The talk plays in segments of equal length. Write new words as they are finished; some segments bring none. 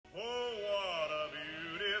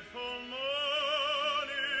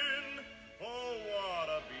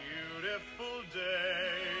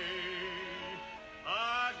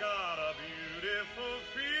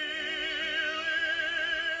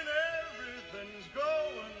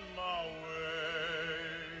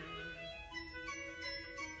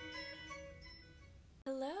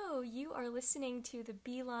You are listening to the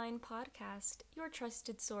Beeline Podcast, your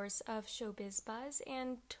trusted source of showbiz buzz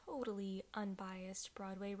and totally unbiased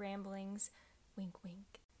Broadway ramblings. Wink,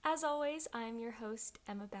 wink. As always, I'm your host,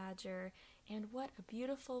 Emma Badger, and what a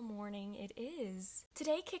beautiful morning it is.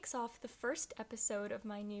 Today kicks off the first episode of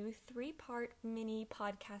my new 3-part mini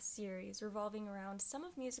podcast series revolving around some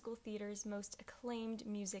of musical theater's most acclaimed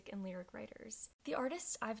music and lyric writers. The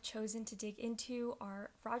artists I've chosen to dig into are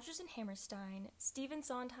Rodgers and Hammerstein, Stephen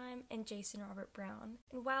Sondheim, and Jason Robert Brown.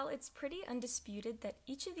 And while it's pretty undisputed that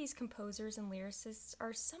each of these composers and lyricists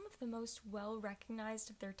are some of the most well-recognized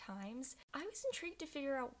of their times, I was intrigued to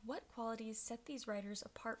figure out what qualities set these writers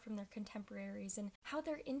apart from their contemporaries and how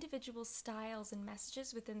their individual styles and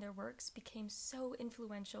messages within their works became so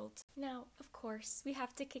influential. Now, of course, we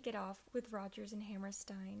have to kick it off with Rodgers and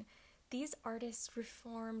Hammerstein. These artists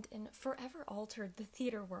reformed and forever altered the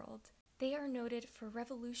theater world. They are noted for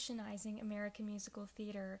revolutionizing American musical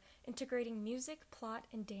theater, integrating music, plot,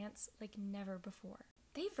 and dance like never before.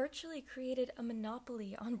 They virtually created a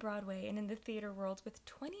monopoly on Broadway and in the theater world with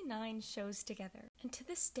 29 shows together. And to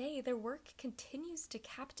this day, their work continues to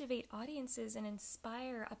captivate audiences and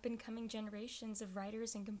inspire up-and-coming generations of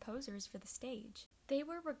writers and composers for the stage. They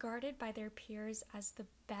were regarded by their peers as the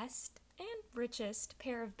best and richest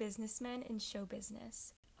pair of businessmen in show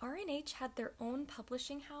business. R&H had their own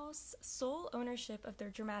publishing house, sole ownership of their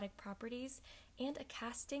dramatic properties, and a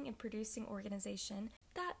casting and producing organization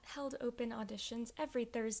that held open auditions every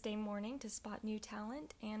Thursday morning to spot new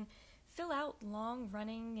talent and fill out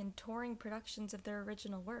long-running and touring productions of their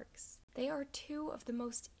original works. They are two of the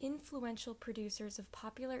most influential producers of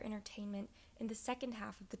popular entertainment in the second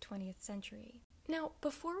half of the 20th century. Now,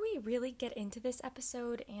 before we really get into this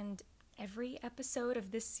episode and every episode of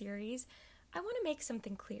this series, I want to make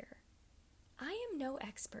something clear. I am no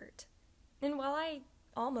expert, and while I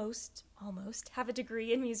almost have a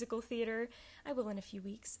degree in musical theater, I will in a few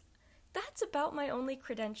weeks, that's about my only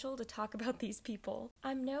credential to talk about these people.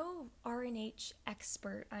 I'm no R&H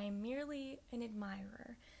expert, I am merely an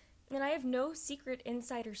admirer. And I have no secret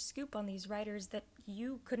insider scoop on these writers that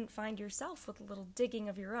you couldn't find yourself with a little digging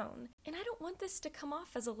of your own. And I don't want this to come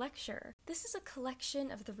off as a lecture. This is a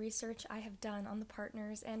collection of the research I have done on the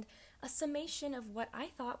partners and a summation of what I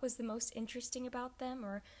thought was the most interesting about them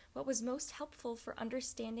or what was most helpful for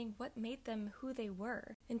understanding what made them who they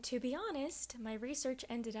were. And to be honest, my research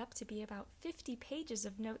ended up to be about 50 pages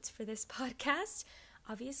of notes for this podcast.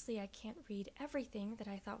 Obviously, I can't read everything that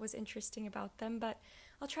I thought was interesting about them, but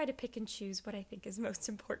I'll try to pick and choose what I think is most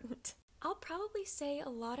important. I'll probably say a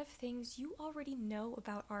lot of things you already know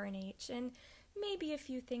about R&H, and maybe a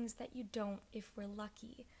few things that you don't if we're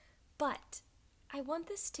lucky. But I want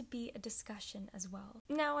this to be a discussion as well.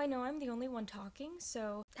 Now, I know I'm the only one talking,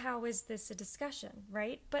 so how is this a discussion,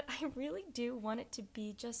 right? But I really do want it to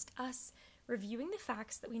be just us reviewing the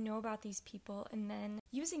facts that we know about these people and then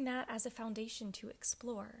using that as a foundation to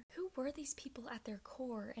explore. Who were these people at their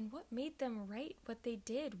core and what made them write what they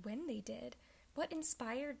did when they did? What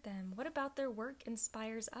inspired them? What about their work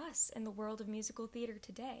inspires us in the world of musical theater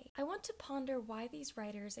today? I want to ponder why these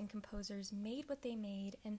writers and composers made what they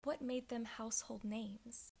made and what made them household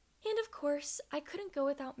names. And of course, I couldn't go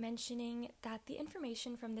without mentioning that the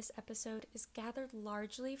information from this episode is gathered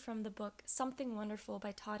largely from the book Something Wonderful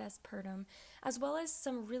by Todd S. Purdom, as well as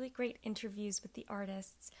some really great interviews with the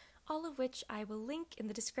artists, all of which I will link in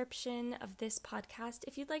the description of this podcast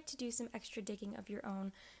if you'd like to do some extra digging of your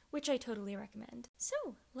own, which I totally recommend. So,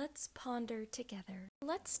 let's ponder together.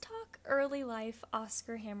 Let's talk early life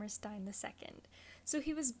Oscar Hammerstein II. So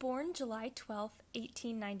he was born July 12,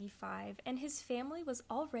 1895, and his family was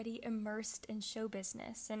already immersed in show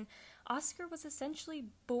business, and Oscar was essentially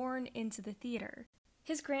born into the theater.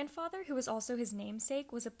 His grandfather, who was also his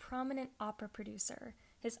namesake, was a prominent opera producer.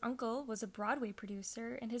 His uncle was a Broadway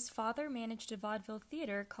producer, and his father managed a vaudeville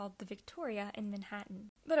theater called the Victoria in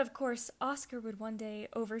Manhattan. But of course, Oscar would one day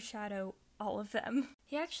overshadow all of them.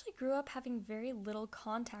 He actually grew up having very little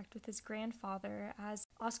contact with his grandfather, as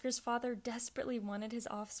Oscar's father desperately wanted his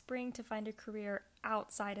offspring to find a career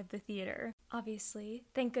outside of the theater. Obviously,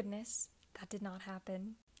 thank goodness, that did not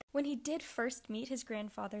happen. When he did first meet his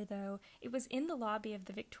grandfather, though, it was in the lobby of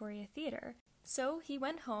the Victoria Theater. So he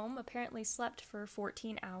went home, apparently slept for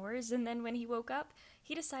 14 hours, and then when he woke up,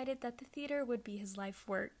 he decided that the theater would be his life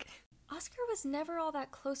work. Oscar was never all that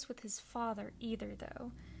close with his father either,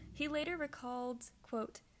 though. He later recalled,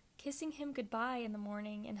 quote, "Kissing him goodbye in the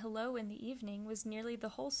morning and hello in the evening was nearly the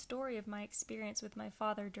whole story of my experience with my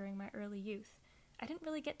father during my early youth. I didn't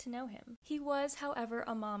really get to know him. He was, however,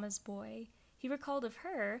 a mama's boy. He recalled of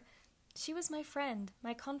her, 'She was my friend,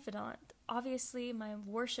 my confidant, obviously my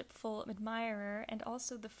worshipful admirer and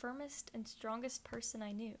also the firmest and strongest person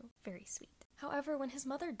I knew. Very sweet. However, when his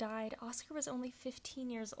mother died, Oscar was only 15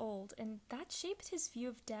 years old, and that shaped his view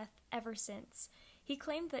of death ever since. He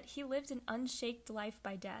claimed that he lived an unshaked life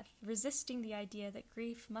by death, resisting the idea that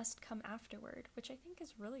grief must come afterward, which I think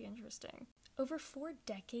is really interesting. Over 4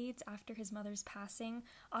 decades after his mother's passing,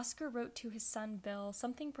 Oscar wrote to his son Bill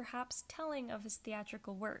something perhaps telling of his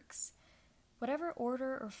theatrical works. Whatever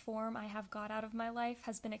order or form I have got out of my life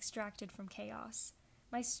has been extracted from chaos.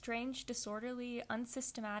 My strange, disorderly,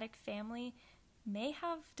 unsystematic family may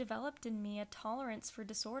have developed in me a tolerance for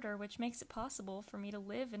disorder which makes it possible for me to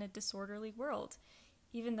live in a disorderly world,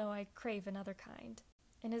 even though I crave another kind.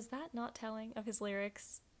 And is that not telling of his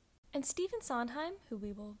lyrics? And Stephen Sondheim, who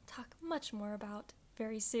we will talk much more about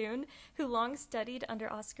very soon, who long studied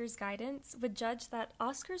under Oscar's guidance, would judge that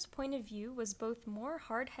Oscar's point of view was both more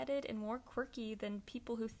hard-headed and more quirky than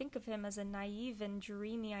people who think of him as a naive and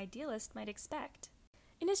dreamy idealist might expect.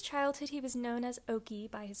 In his childhood, he was known as Okie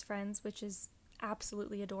by his friends, which is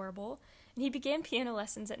absolutely adorable, and he began piano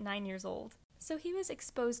lessons at 9 years old. So he was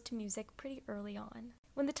exposed to music pretty early on.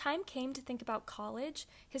 When the time came to think about college,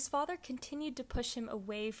 his father continued to push him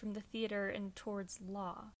away from the theater and towards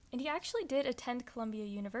law. And he actually did attend Columbia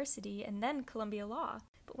University and then Columbia Law.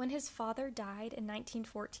 But when his father died in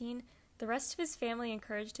 1914, the rest of his family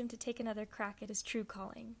encouraged him to take another crack at his true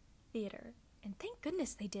calling, theater. And thank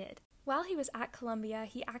goodness they did. While he was at Columbia,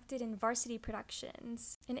 he acted in varsity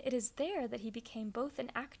productions, and it is there that he became both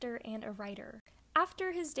an actor and a writer.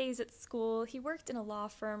 After his days at school, he worked in a law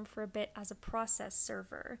firm for a bit as a process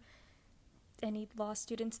server. Any law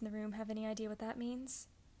students in the room have any idea what that means?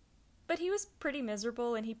 But he was pretty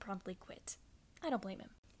miserable and he promptly quit. I don't blame him.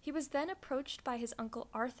 He was then approached by his uncle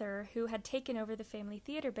Arthur, who had taken over the family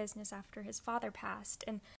theater business after his father passed,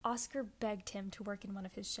 and Oscar begged him to work in one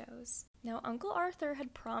of his shows. Now, Uncle Arthur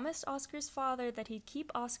had promised Oscar's father that he'd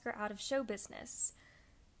keep Oscar out of show business,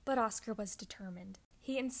 but Oscar was determined.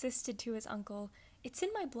 He insisted to his uncle, "It's in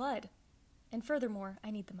my blood, and furthermore, I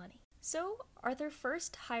need the money." So, Arthur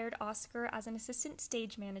first hired Oscar as an assistant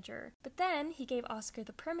stage manager, but then he gave Oscar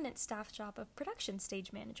the permanent staff job of production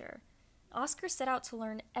stage manager. Oscar set out to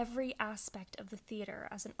learn every aspect of the theater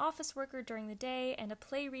as an office worker during the day and a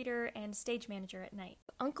play reader and stage manager at night.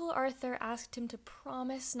 Uncle Arthur asked him to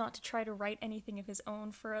promise not to try to write anything of his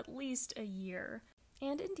own for at least a year.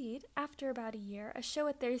 And indeed, after about a year, a show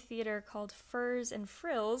at their theater called Furs and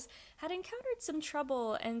Frills had encountered some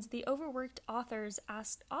trouble, and the overworked authors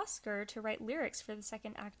asked Oscar to write lyrics for the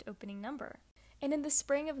second act opening number. And in the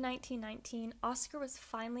spring of 1919, Oscar was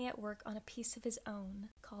finally at work on a piece of his own,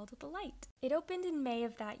 called The Light. It opened in May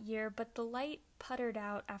of that year, but The Light puttered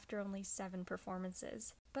out after only 7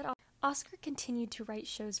 performances. But Oscar continued to write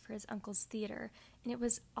shows for his uncle's theater, and it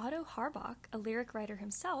was Otto Harbach, a lyric writer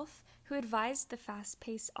himself, who advised the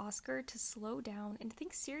fast-paced Oscar to slow down and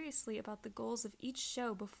think seriously about the goals of each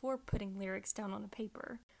show before putting lyrics down on a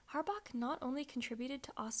paper. Harbach not only contributed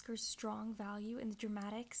to Oscar's strong value in the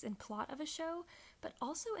dramatics and plot of a show, but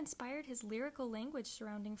also inspired his lyrical language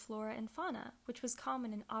surrounding flora and fauna, which was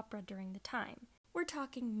common in opera during the time. We're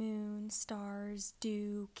talking moon, stars,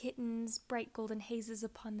 dew, kittens, bright golden hazes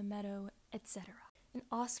upon the meadow, etc. And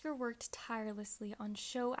Oscar worked tirelessly on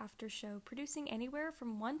show after show, producing anywhere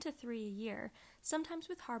from 1 to 3 a year, sometimes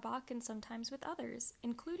with Harbach and sometimes with others,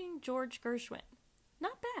 including George Gershwin.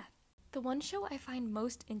 Not bad. The one show I find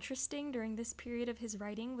most interesting during this period of his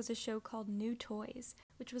writing was a show called New Toys,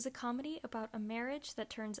 which was a comedy about a marriage that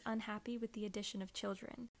turns unhappy with the addition of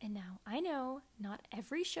children. And now, I know, not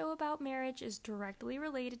every show about marriage is directly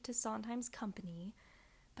related to Sondheim's company,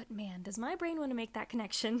 but man, does my brain want to make that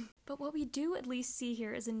connection. But what we do at least see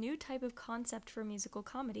here is a new type of concept for musical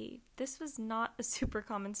comedy. This was not a super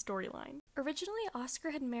common storyline. Originally,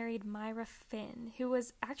 Oscar had married Myra Finn, who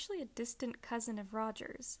was actually a distant cousin of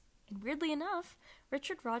Rodgers. And weirdly enough,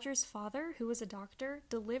 Richard Rodgers' father, who was a doctor,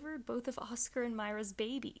 delivered both of Oscar and Myra's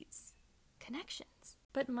babies. Connections.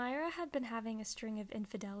 But Myra had been having a string of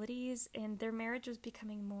infidelities, and their marriage was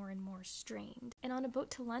becoming more and more strained. And on a boat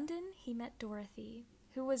to London, he met Dorothy,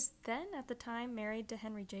 who was then, at the time, married to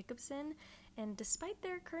Henry Jacobson, and despite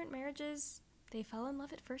their current marriages, they fell in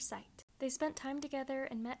love at first sight. They spent time together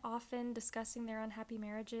and met often, discussing their unhappy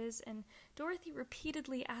marriages, and Dorothy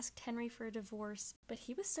repeatedly asked Henry for a divorce, but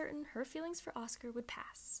he was certain her feelings for Oscar would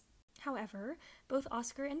pass. However, both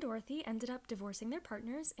Oscar and Dorothy ended up divorcing their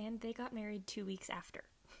partners, and they got married 2 weeks after.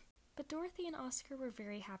 But Dorothy and Oscar were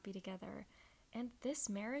very happy together, and this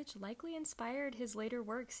marriage likely inspired his later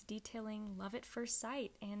works detailing love at first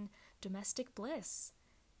sight and domestic bliss.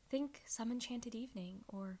 Think Some Enchanted Evening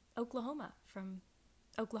or Oklahoma from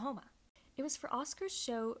Oklahoma. It was for Oscar's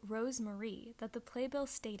show Rose Marie that the playbill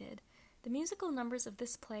stated, "The musical numbers of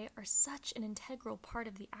this play are such an integral part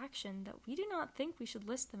of the action that we do not think we should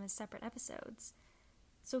list them as separate episodes."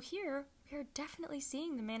 So here, we are definitely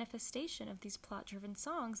seeing the manifestation of these plot-driven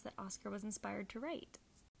songs that Oscar was inspired to write.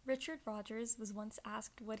 Richard Rodgers was once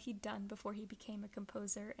asked what he'd done before he became a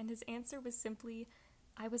composer, and his answer was simply,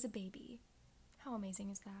 "I was a baby." How amazing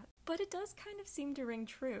is that? But it does kind of seem to ring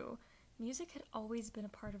true. Music had always been a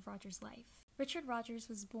part of Rodgers' life. Richard Rodgers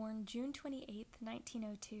was born June 28,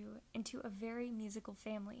 1902, into a very musical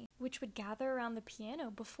family, which would gather around the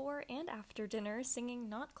piano before and after dinner, singing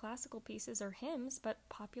not classical pieces or hymns, but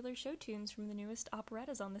popular show tunes from the newest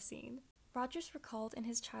operettas on the scene. Rodgers recalled in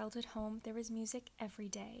his childhood home there was music every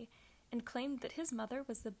day, and claimed that his mother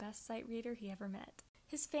was the best sight reader he ever met.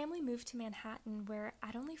 His family moved to Manhattan, where,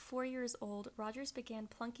 at only 4 years old, Rodgers began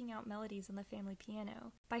plunking out melodies on the family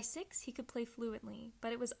piano. By 6, he could play fluently,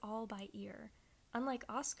 but it was all by ear. Unlike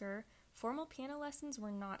Oscar, formal piano lessons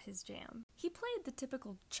were not his jam. He played the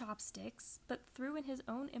typical chopsticks, but threw in his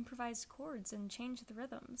own improvised chords and changed the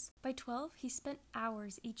rhythms. By 12, he spent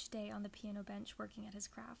hours each day on the piano bench working at his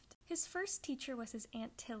craft. His first teacher was his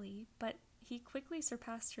Aunt Tilly, but he quickly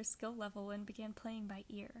surpassed her skill level and began playing by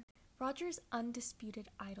ear. Rodgers' undisputed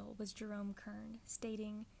idol was Jerome Kern,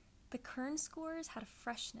 stating, "The Kern scores had a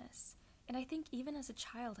freshness, and I think even as a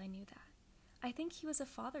child I knew that. I think he was a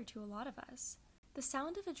father to a lot of us." The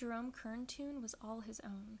sound of a Jerome Kern tune was all his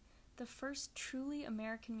own, the first truly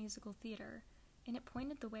American musical theater, and it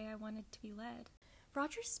pointed the way I wanted to be led.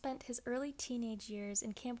 Rodgers spent his early teenage years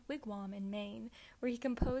in Camp Wigwam in Maine, where he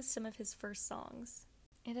composed some of his first songs.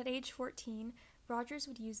 And at age 14, Rodgers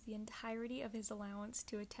would use the entirety of his allowance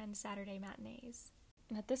to attend Saturday matinees.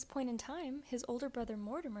 And at this point in time, his older brother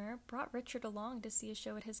Mortimer brought Richard along to see a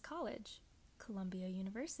show at his college, Columbia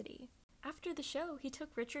University. After the show, he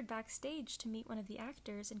took Richard backstage to meet one of the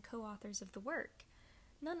actors and co-authors of the work,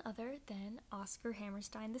 none other than Oscar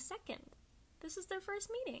Hammerstein II. This is their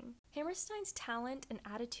first meeting. Hammerstein's talent and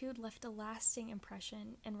attitude left a lasting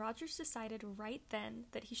impression, and Rodgers decided right then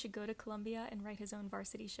that he should go to Columbia and write his own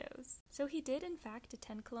varsity shows. So he did, in fact,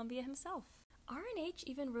 attend Columbia himself. R&H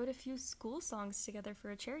even wrote a few school songs together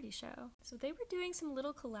for a charity show. So they were doing some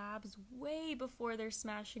little collabs way before their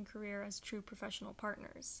smashing career as true professional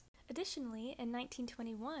partners. Additionally, in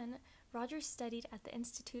 1921, Rodgers studied at the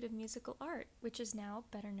Institute of Musical Art, which is now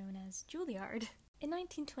better known as Juilliard. In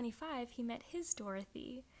 1925, he met his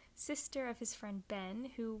Dorothy, sister of his friend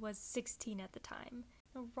Ben, who was 16 at the time.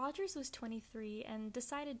 Now, Rodgers was 23 and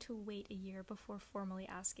decided to wait a year before formally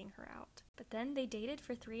asking her out. But then they dated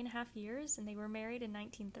for 3.5 years and they were married in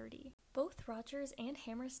 1930. Both Rodgers and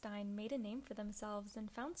Hammerstein made a name for themselves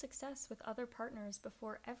and found success with other partners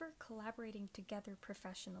before ever collaborating together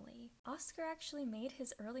professionally. Oscar actually made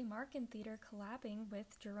his early mark in theater collabing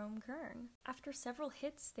with Jerome Kern. After several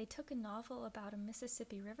hits, they took a novel about a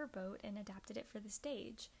Mississippi riverboat and adapted it for the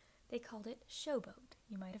stage. They called it Showboat.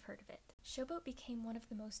 You might have heard of it. Showboat became one of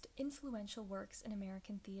the most influential works in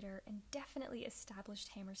American theater and definitely established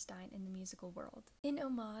Hammerstein in the musical world. In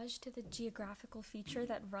homage to the geographical feature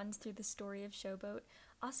that runs through the story of Showboat,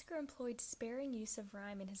 Oscar employed sparing use of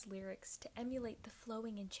rhyme in his lyrics to emulate the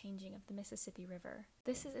flowing and changing of the Mississippi River.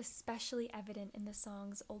 This is especially evident in the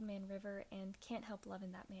songs Old Man River and Can't Help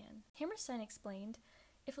Lovin' That Man. Hammerstein explained,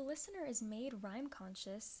 "If a listener is made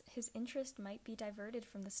rhyme-conscious, his interest might be diverted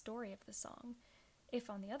from the story of the song. If,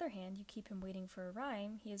 on the other hand, you keep him waiting for a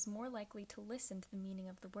rhyme, he is more likely to listen to the meaning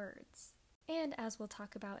of the words." And as we'll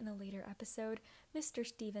talk about in a later episode, Mr.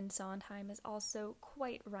 Stephen Sondheim is also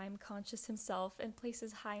quite rhyme-conscious himself and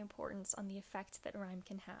places high importance on the effect that rhyme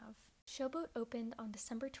can have. Showboat opened on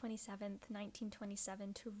December 27,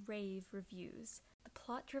 1927 to rave reviews. The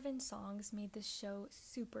plot-driven songs made this show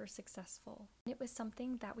super successful, and it was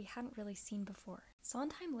something that we hadn't really seen before.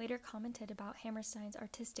 Sondheim later commented about Hammerstein's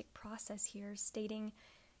artistic process here, stating,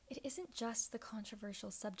 "It isn't just the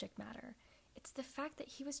controversial subject matter, it's the fact that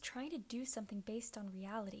he was trying to do something based on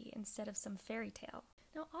reality instead of some fairy tale."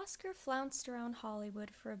 Now, Oscar flounced around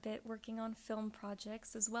Hollywood for a bit, working on film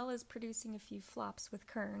projects, as well as producing a few flops with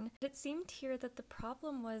Kern. But it seemed here that the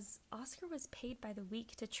problem was Oscar was paid by the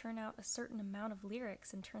week to churn out a certain amount of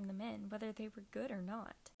lyrics and turn them in, whether they were good or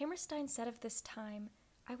not. Hammerstein said of this time,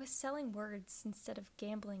 I was selling words instead of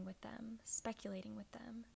gambling with them, speculating with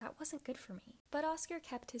them. That wasn't good for me. But Oscar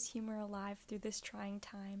kept his humor alive through this trying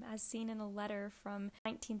time, as seen in a letter from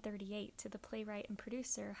 1938 to the playwright and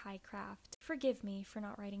producer High Craft. Forgive me for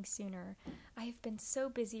not writing sooner. I have been so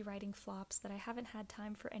busy writing flops that I haven't had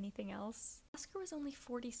time for anything else. Oscar was only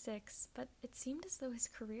 46, but it seemed as though his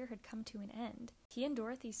career had come to an end. He and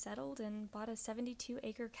Dorothy settled and bought a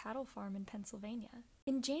 72-acre cattle farm in Pennsylvania.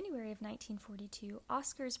 In January of 1942,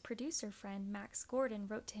 Oscar's producer friend Max Gordon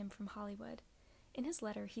wrote to him from Hollywood. In his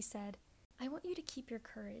letter, he said, "I want you to keep your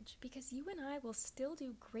courage, because you and I will still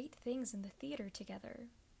do great things in the theater together,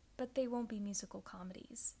 but they won't be musical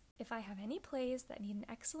comedies. If I have any plays that need an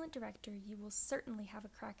excellent director, you will certainly have a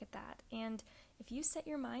crack at that, and if you set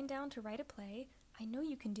your mind down to write a play, I know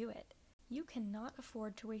you can do it. You cannot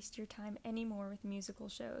afford to waste your time anymore with musical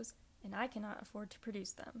shows, and I cannot afford to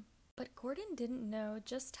produce them." But Gordon didn't know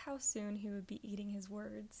just how soon he would be eating his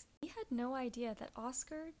words. He had no idea that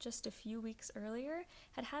Oscar, just a few weeks earlier,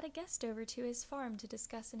 had had a guest over to his farm to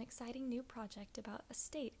discuss an exciting new project about a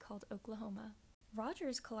state called Oklahoma.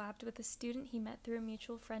 Rodgers collabed with a student he met through a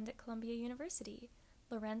mutual friend at Columbia University,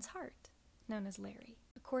 Lorenz Hart, known as Larry.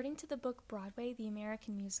 According to the book Broadway, the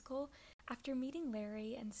American Musical, after meeting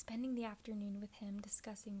Larry and spending the afternoon with him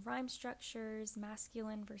discussing rhyme structures,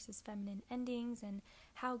 masculine versus feminine endings, and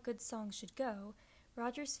how good songs should go,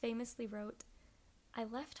 Rodgers famously wrote, "I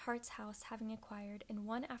left Hart's house having acquired in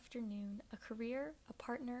one afternoon a career, a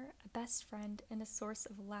partner, a best friend, and a source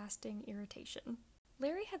of lasting irritation."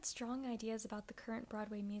 Larry had strong ideas about the current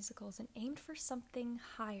Broadway musicals and aimed for something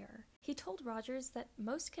higher. He told Rodgers that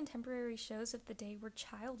most contemporary shows of the day were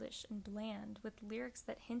childish and bland, with lyrics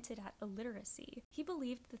that hinted at illiteracy. He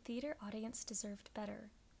believed the theater audience deserved better,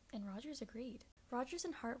 and Rodgers agreed. Rodgers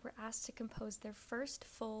and Hart were asked to compose their first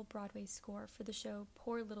full Broadway score for the show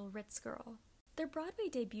Poor Little Ritz Girl. Their Broadway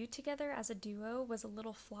debut together as a duo was a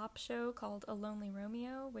little flop show called A Lonely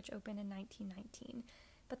Romeo, which opened in 1919.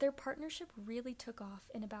 But their partnership really took off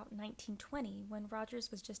in about 1920, when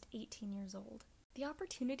Rodgers was just 18 years old. The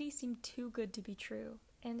opportunity seemed too good to be true,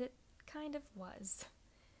 and it kind of was.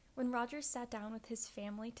 When Rodgers sat down with his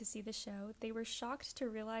family to see the show, they were shocked to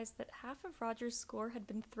realize that half of Rodgers' score had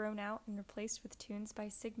been thrown out and replaced with tunes by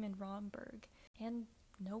Sigmund Romberg, and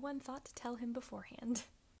no one thought to tell him beforehand.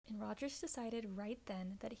 And Rodgers decided right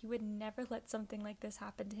then that he would never let something like this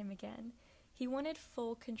happen to him again. He wanted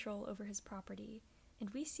full control over his property, and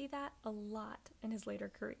we see that a lot in his later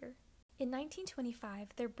career. In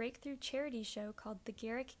 1925, their breakthrough charity show called The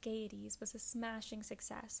Garrick Gaieties was a smashing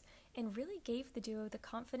success and really gave the duo the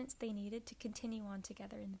confidence they needed to continue on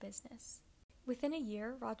together in the business. Within a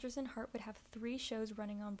year, Rodgers and Hart would have 3 shows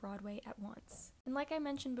running on Broadway at once. And like I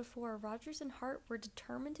mentioned before, Rodgers and Hart were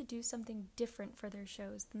determined to do something different for their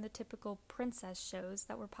shows than the typical princess shows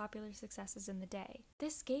that were popular successes in the day.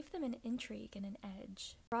 This gave them an intrigue and an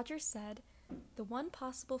edge. Rodgers said, "The one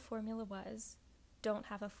possible formula was, don't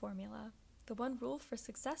have a formula. The one rule for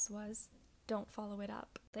success was, don't follow it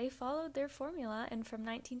up." They followed their formula, and from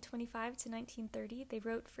 1925 to 1930, they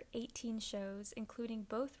wrote for 18 shows, including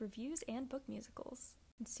both revues and book musicals.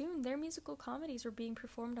 And soon, their musical comedies were being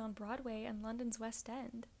performed on Broadway and London's West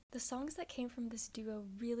End. The songs that came from this duo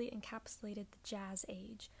really encapsulated the jazz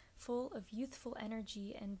age, full of youthful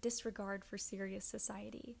energy and disregard for serious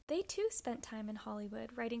society. They too spent time in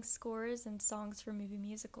Hollywood, writing scores and songs for movie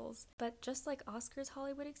musicals, but just like Oscar's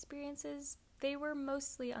Hollywood experiences, they were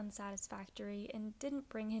mostly unsatisfactory and didn't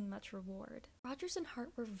bring in much reward. Rodgers and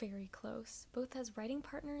Hart were very close, both as writing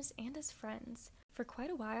partners and as friends. For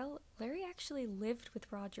quite a while, Larry actually lived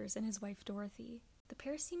with Rodgers and his wife Dorothy. The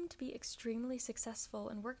pair seemed to be extremely successful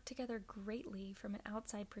and worked together greatly from an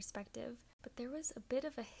outside perspective, but there was a bit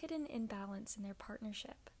of a hidden imbalance in their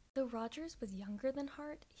partnership. Though Rodgers was younger than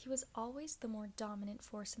Hart, he was always the more dominant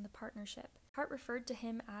force in the partnership. Hart referred to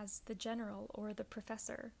him as the general or the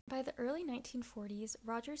professor. By the early 1940s,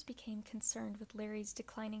 Rodgers became concerned with Larry's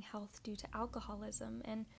declining health due to alcoholism,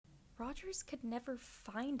 and Rodgers could never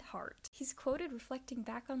find Hart. He's quoted reflecting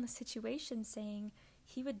back on the situation, saying,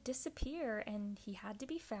 "He would disappear, and he had to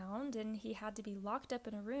be found, and he had to be locked up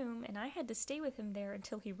in a room, and I had to stay with him there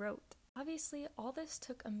until he wrote." Obviously, all this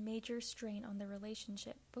took a major strain on their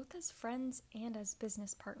relationship, both as friends and as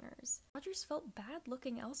business partners. Rodgers felt bad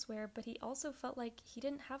looking elsewhere, but he also felt like he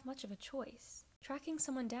didn't have much of a choice. Tracking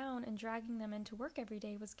someone down and dragging them into work every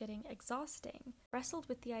day was getting exhausting. Wrestled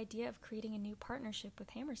with the idea of creating a new partnership with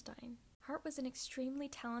Hammerstein. Hart was an extremely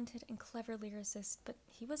talented and clever lyricist, but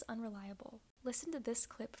he was unreliable. Listen to this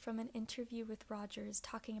clip from an interview with Rodgers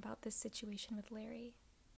talking about this situation with Larry.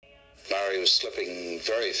 Larry was slipping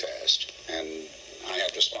very fast, and I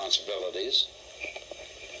had responsibilities.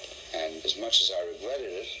 And as much as I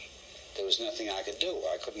regretted it, there was nothing I could do.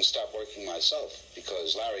 I couldn't stop working myself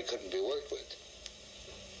because Larry couldn't be worked with.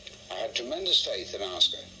 I had tremendous faith in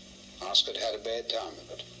Oscar. Oscar had a bad time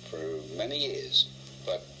of it for many years,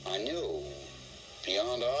 but I knew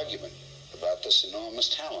beyond argument about this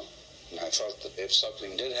enormous talent. And I thought that if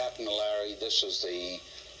something did happen to Larry, this was the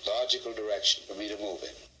logical direction for me to move in.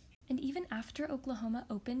 And even after Oklahoma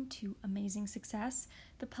opened to amazing success,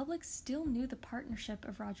 the public still knew the partnership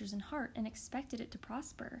of Rodgers and Hart and expected it to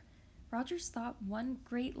prosper. Rodgers thought one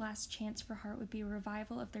great last chance for Hart would be a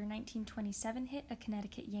revival of their 1927 hit, A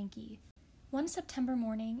Connecticut Yankee. One September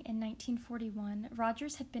morning in 1941,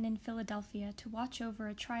 Rodgers had been in Philadelphia to watch over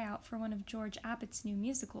a tryout for one of George Abbott's new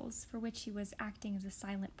musicals, for which he was acting as a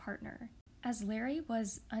silent partner. As Larry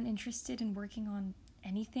was uninterested in working on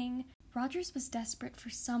anything, Rodgers was desperate for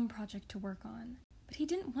some project to work on. But he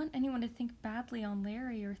didn't want anyone to think badly on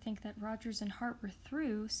Larry or think that Rodgers and Hart were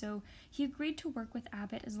through, so he agreed to work with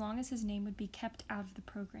Abbott as long as his name would be kept out of the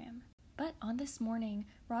program. But on this morning,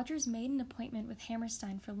 Rodgers made an appointment with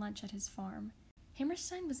Hammerstein for lunch at his farm.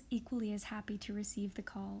 Hammerstein was equally as happy to receive the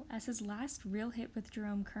call, as his last real hit with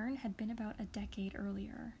Jerome Kern had been about a decade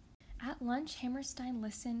earlier. At lunch, Hammerstein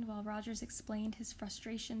listened while Rodgers explained his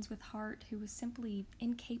frustrations with Hart, who was simply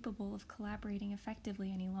incapable of collaborating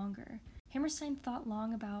effectively any longer. Hammerstein thought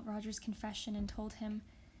long about Rodgers' confession and told him,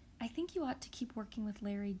 "I think you ought to keep working with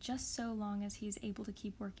Larry just so long as he is able to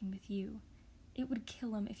keep working with you. It would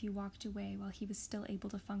kill him if you walked away while he was still able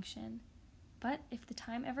to function. But if the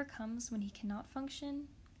time ever comes when he cannot function,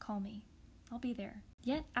 call me. I'll be there."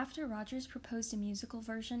 Yet, after Rodgers proposed a musical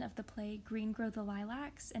version of the play Green Grow the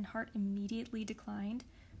Lilacs and Hart immediately declined,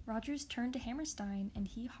 Rodgers turned to Hammerstein and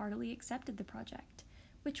he heartily accepted the project,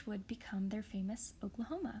 which would become their famous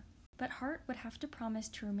Oklahoma. But Hart would have to promise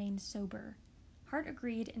to remain sober. Hart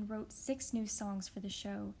agreed and wrote 6 new songs for the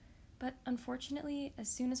show, but unfortunately, as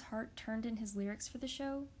soon as Hart turned in his lyrics for the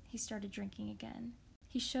show, he started drinking again.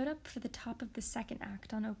 He showed up for the top of the second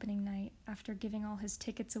act on opening night after giving all his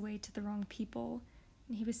tickets away to the wrong people,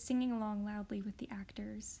 and he was singing along loudly with the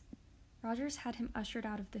actors. Rodgers had him ushered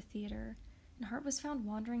out of the theater, and Hart was found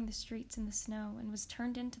wandering the streets in the snow and was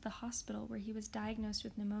turned into the hospital where he was diagnosed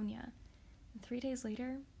with pneumonia. And 3 days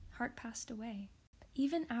later, Hart passed away.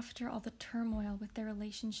 Even after all the turmoil with their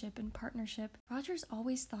relationship and partnership, Rodgers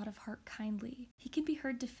always thought of Hart kindly. He can be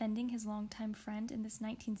heard defending his longtime friend in this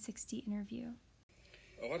 1960 interview.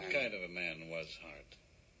 What kind of a man was Hart?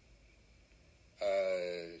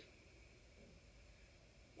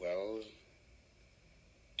 Well,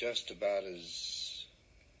 just about as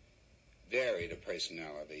varied a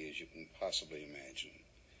personality as you can possibly imagine.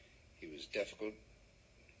 He was difficult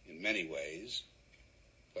in many ways,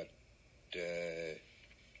 but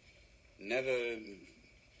never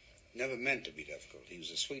meant to be difficult. He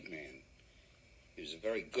was a sweet man. He was a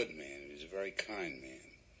very good man. He was a very kind man.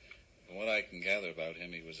 From what I can gather about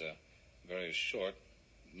him, he was a very short,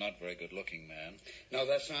 not very good-looking man. No,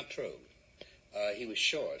 that's not true. He was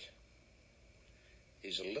short.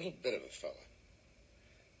 He's a little bit of a fella.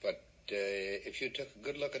 But if you took a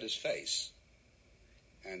good look at his face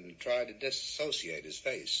and tried to dissociate his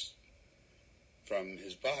face from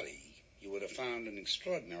his body, you would have found an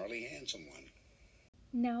extraordinarily handsome one.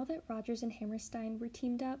 Now that Rodgers and Hammerstein were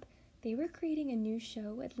teamed up, they were creating a new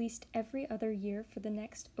show at least every other year for the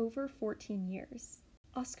next over 14 years.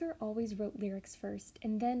 Oscar always wrote lyrics first,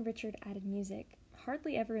 and then Richard added music,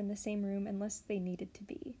 hardly ever in the same room unless they needed to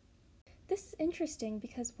be. This is interesting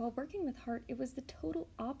because while working with Hart, it was the total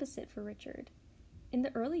opposite for Richard. In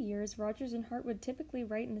the early years, Rodgers and Hart would typically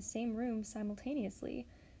write in the same room simultaneously.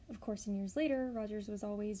 Of course, in years later, Rodgers was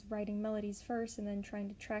always writing melodies first and then trying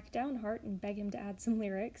to track down Hart and beg him to add some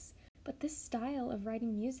lyrics. But this style of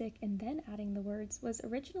writing music and then adding the words was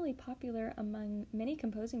originally popular among many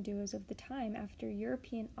composing duos of the time after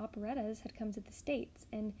European operettas had come to the States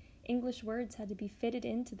and English words had to be fitted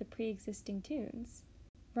into the pre-existing tunes.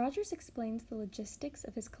 Rodgers explains the logistics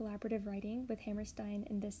of his collaborative writing with Hammerstein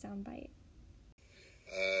in this soundbite.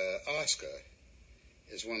 Oscar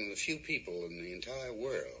is one of the few people in the entire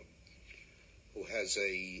world who has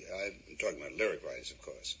I'm talking about lyric writers, of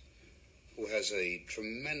course, who has a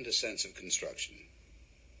tremendous sense of construction.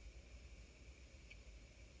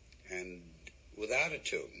 And without a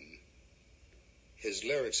tune, his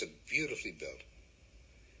lyrics are beautifully built.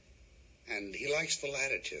 And he likes the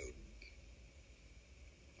latitude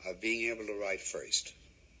of being able to write first,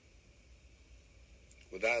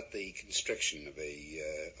 without the constriction of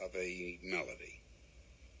a melody.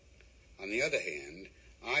 On the other hand,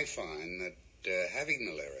 I find that having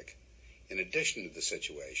the lyric, in addition to the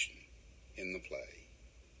situation in the play,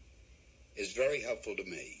 is very helpful to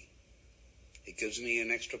me. It gives me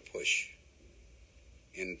an extra push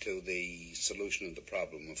into the solution of the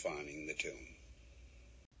problem of finding the tune.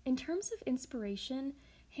 In terms of inspiration,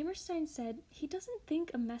 Hammerstein said he doesn't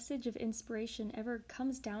think a message of inspiration ever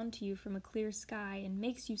comes down to you from a clear sky and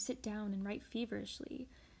makes you sit down and write feverishly.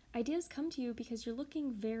 Ideas come to you because you're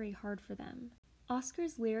looking very hard for them.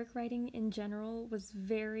 Oscar's lyric writing in general was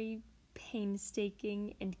very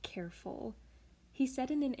painstaking and careful. He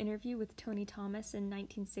said in an interview with Tony Thomas in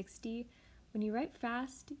 1960, "When you write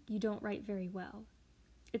fast, you don't write very well.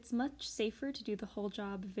 It's much safer to do the whole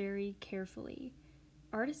job very carefully.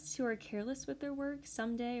 Artists who are careless with their work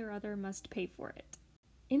someday or other must pay for it."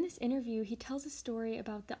 In this interview, he tells a story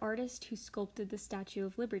about the artist who sculpted the Statue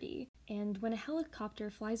of Liberty, and when a helicopter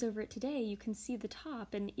flies over it today, you can see the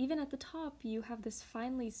top, and even at the top, you have this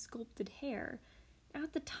finely sculpted hair.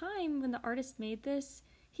 At the time when the artist made this,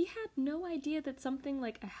 he had no idea that something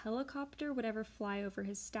like a helicopter would ever fly over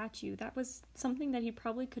his statue. That was something that he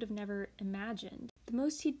probably could have never imagined. The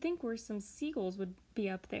most he'd think were some seagulls would be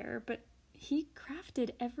up there, but he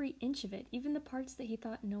crafted every inch of it, even the parts that he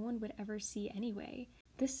thought no one would ever see anyway.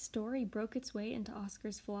 This story broke its way into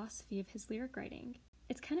Oscar's philosophy of his lyric writing.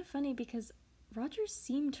 It's kind of funny because Rodgers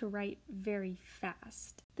seemed to write very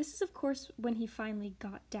fast. This is, of course, when he finally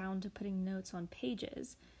got down to putting notes on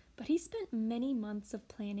pages, but he spent many months of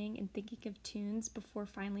planning and thinking of tunes before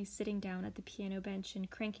finally sitting down at the piano bench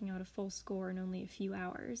and cranking out a full score in only a few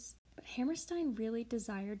hours. But Hammerstein really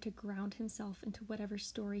desired to ground himself into whatever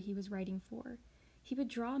story he was writing for. He would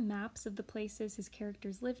draw maps of the places his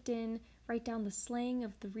characters lived in, write down the slang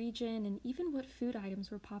of the region, and even what food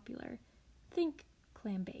items were popular. Think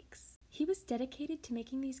clam bakes. He was dedicated to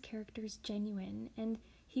making these characters genuine, and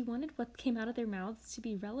he wanted what came out of their mouths to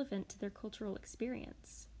be relevant to their cultural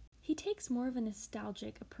experience. He takes more of a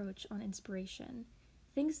nostalgic approach on inspiration.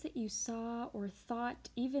 Things that you saw or thought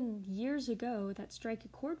even years ago that strike a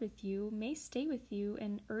chord with you may stay with you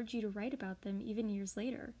and urge you to write about them even years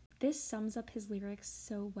later. This sums up his lyrics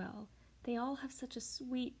so well. They all have such a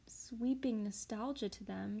sweet, sweeping nostalgia to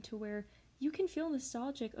them to where you can feel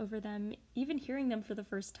nostalgic over them even hearing them for the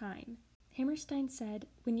first time. Hammerstein said,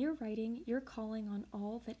 "When you're writing, you're calling on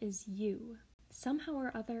all that is you. Somehow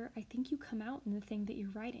or other, I think you come out in the thing that you're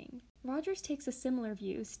writing." Rodgers takes a similar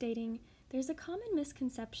view, stating, "There's a common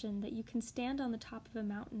misconception that you can stand on the top of a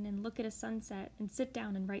mountain and look at a sunset and sit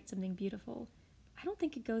down and write something beautiful. I don't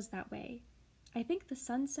think it goes that way. I think the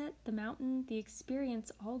sunset, the mountain, the experience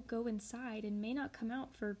all go inside and may not come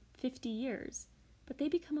out for 50 years, but they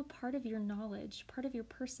become a part of your knowledge, part of your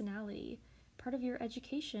personality, part of your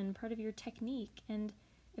education, part of your technique, and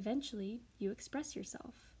eventually you express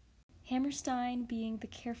yourself." Hammerstein, being the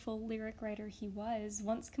careful lyric writer he was,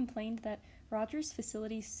 once complained that Rodgers'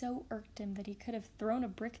 facility so irked him that he could have thrown a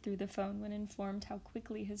brick through the phone when informed how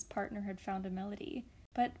quickly his partner had found a melody.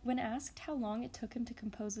 But when asked how long it took him to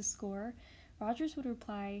compose a score, Rodgers would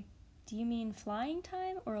reply, "Do you mean flying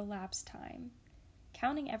time or elapsed time?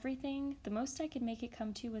 Counting everything, the most I could make it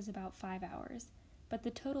come to was about 5 hours, but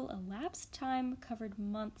the total elapsed time covered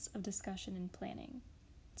months of discussion and planning."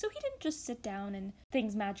 So he didn't just sit down and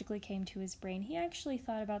things magically came to his brain. He actually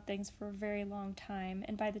thought about things for a very long time,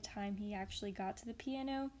 and by the time he actually got to the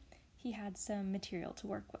piano, he had some material to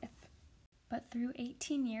work with. But through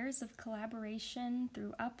 18 years of collaboration,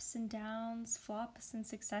 through ups and downs, flops and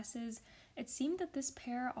successes, it seemed that this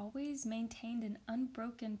pair always maintained an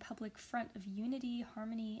unbroken public front of unity,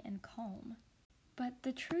 harmony, and calm. But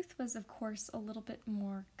the truth was, of course, a little bit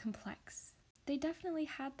more complex. They definitely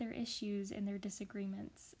had their issues and their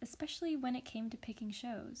disagreements, especially when it came to picking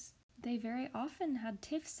shows. They very often had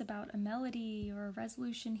tiffs about a melody or a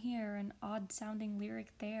resolution here, an odd-sounding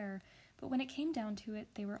lyric there, but when it came down to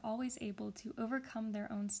it, they were always able to overcome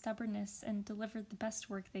their own stubbornness and deliver the best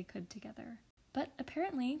work they could together. But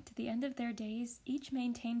apparently, to the end of their days, each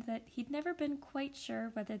maintained that he'd never been quite sure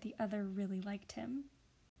whether the other really liked him.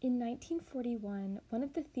 In 1941, one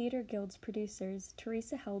of the Theatre Guild's producers,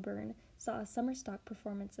 Teresa Helburn, saw a summer stock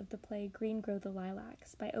performance of the play Green Grow the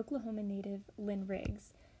Lilacs by Oklahoma native Lynn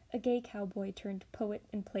Riggs, a gay cowboy turned poet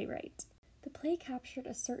and playwright. The play captured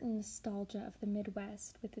a certain nostalgia of the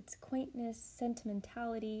Midwest with its quaintness,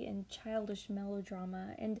 sentimentality, and childish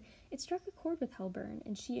melodrama, and it struck a chord with Helburn,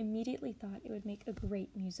 and she immediately thought it would make a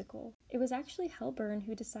great musical. It was actually Helburn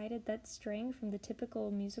who decided that straying from the typical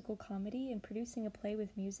musical comedy and producing a play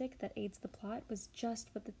with music that aids the plot was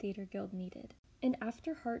just what the Theatre Guild needed. And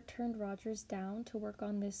after Hart turned Rodgers down to work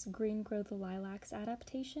on this Green Grow the Lilacs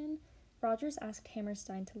adaptation, Rodgers asked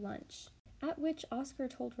Hammerstein to lunch, at which Oscar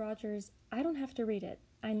told Rodgers, "I don't have to read it.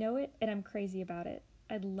 I know it, and I'm crazy about it.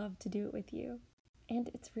 I'd love to do it with you." And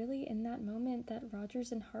it's really in that moment that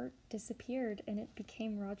Rodgers and Hart disappeared and it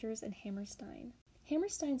became Rodgers and Hammerstein.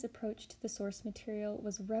 Hammerstein's approach to the source material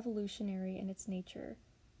was revolutionary in its nature.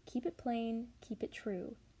 Keep it plain, keep it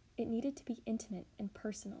true. It needed to be intimate and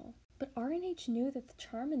personal. But R&H knew that the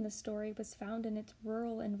charm in the story was found in its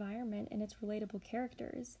rural environment and its relatable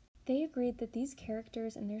characters. They agreed that these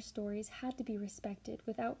characters and their stories had to be respected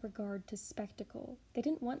without regard to spectacle. They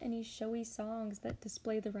didn't want any showy songs that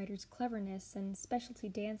display the writer's cleverness and specialty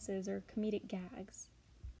dances or comedic gags.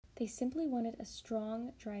 They simply wanted a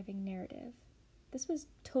strong, driving narrative. This was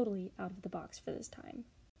totally out of the box for this time.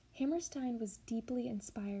 Hammerstein was deeply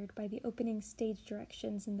inspired by the opening stage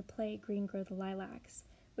directions in the play Green Grow the Lilacs,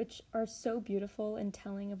 which are so beautiful and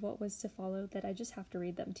telling of what was to follow that I just have to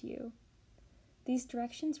read them to you. These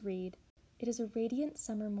directions read, "It is a radiant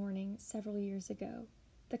summer morning several years ago,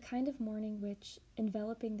 the kind of morning which,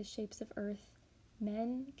 enveloping the shapes of earth,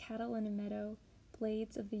 men, cattle in a meadow,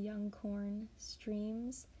 blades of the young corn,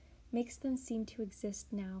 streams, makes them seem to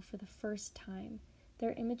exist now for the first time,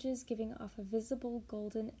 their images giving off a visible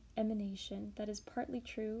golden emanation that is partly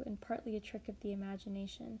true and partly a trick of the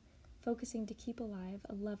imagination, focusing to keep alive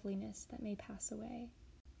a loveliness that may pass away."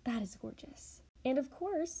 That is gorgeous. And of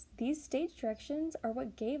course, these stage directions are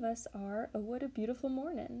what gave us our "Oh, What a Beautiful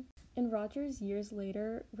Mornin'." And Rodgers years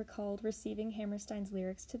later recalled receiving Hammerstein's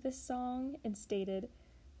lyrics to this song and stated,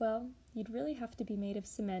 "Well, you'd really have to be made of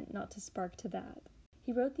cement not to spark to that."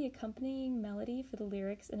 He wrote the accompanying melody for the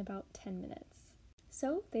lyrics in about 10 minutes.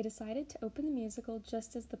 So they decided to open the musical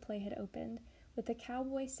just as the play had opened, with the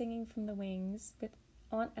cowboy singing from the wings, with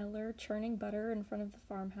Aunt Eller churning butter in front of the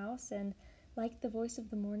farmhouse, and, like the voice of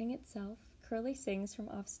the morning itself, Curly sings from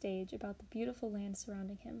offstage about the beautiful land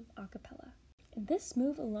surrounding him, a cappella. And this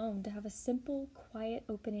move alone, to have a simple, quiet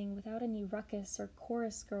opening without any ruckus or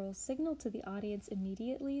chorus girls, signaled to the audience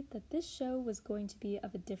immediately that this show was going to be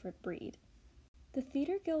of a different breed. The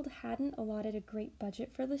Theater Guild hadn't allotted a great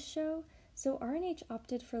budget for this show, so R&H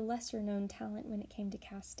opted for lesser-known talent when it came to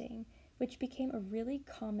casting, which became a really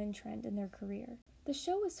common trend in their career. The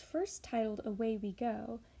show was first titled Away We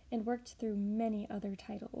Go, and worked through many other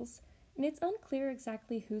titles, and it's unclear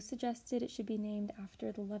exactly who suggested it should be named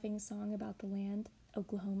after the loving song about the land,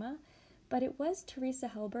 Oklahoma, but it was Teresa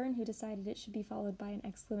Helburn who decided it should be followed by an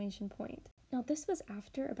exclamation point. Now, this was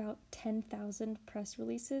after about 10,000 press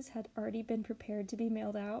releases had already been prepared to be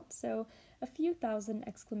mailed out, so a few thousand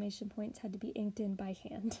exclamation points had to be inked in by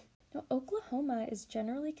hand. Now, Oklahoma is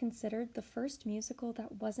generally considered the first musical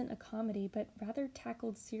that wasn't a comedy, but rather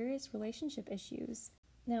tackled serious relationship issues.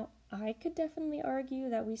 Now, I could definitely argue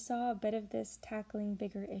that we saw a bit of this tackling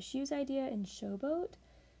bigger issues idea in Showboat,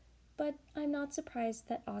 but I'm not surprised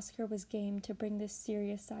that Oscar was game to bring this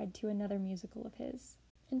serious side to another musical of his.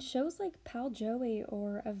 And shows like Pal Joey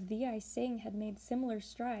or Of Thee I Sing had made similar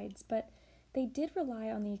strides, but they did rely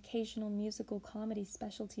on the occasional musical comedy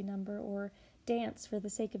specialty number or dance for the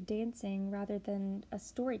sake of dancing rather than a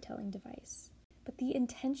storytelling device. But the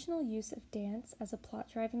intentional use of dance as a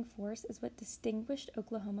plot-driving force is what distinguished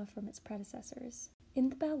Oklahoma from its predecessors. In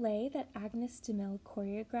the ballet that Agnes DeMille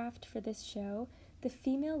choreographed for this show, the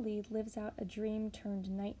female lead lives out a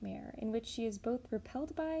dream-turned-nightmare in which she is both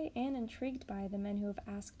repelled by and intrigued by the men who have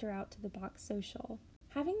asked her out to the box social.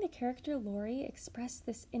 Having the character Laurie express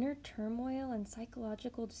this inner turmoil and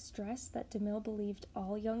psychological distress that DeMille believed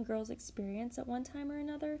all young girls experience at one time or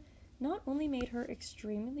another not only made her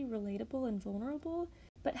extremely relatable and vulnerable,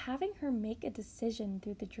 but having her make a decision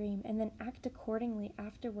through the dream and then act accordingly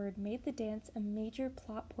afterward made the dance a major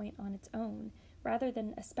plot point on its own, rather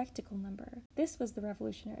than a spectacle number. This was the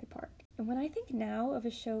revolutionary part. And when I think now of a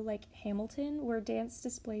show like Hamilton, where dance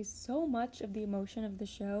displays so much of the emotion of the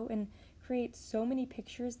show and creates so many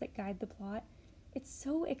pictures that guide the plot, it's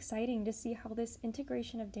so exciting to see how this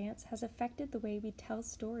integration of dance has affected the way we tell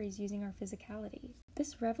stories using our physicality.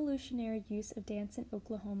 This revolutionary use of dance in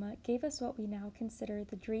Oklahoma gave us what we now consider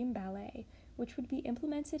the Dream Ballet, which would be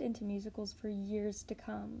implemented into musicals for years to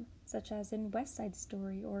come, such as in West Side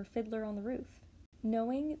Story or Fiddler on the Roof.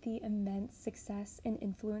 Knowing the immense success and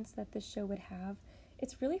influence that this show would have,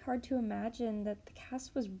 it's really hard to imagine that the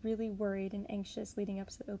cast was really worried and anxious leading up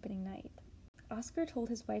to the opening night. Oscar told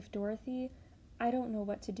his wife Dorothy, "I don't know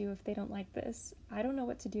what to do if they don't like this. I don't know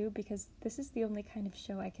what to do because this is the only kind of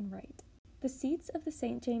show I can write." The seats of the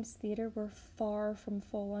St. James Theater were far from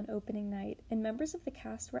full on opening night, and members of the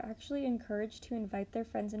cast were actually encouraged to invite their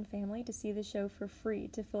friends and family to see the show for free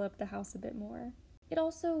to fill up the house a bit more. It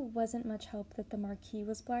also wasn't much help that the marquee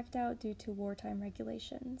was blacked out due to wartime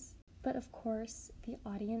regulations. But of course, the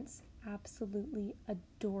audience absolutely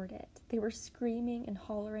adored it. They were screaming and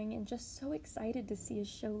hollering and just so excited to see a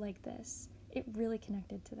show like this. It really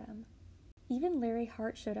connected to them. Even Larry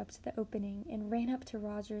Hart showed up to the opening and ran up to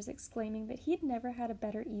Rodgers exclaiming that he'd never had a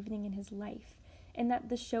better evening in his life and that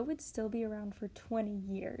the show would still be around for 20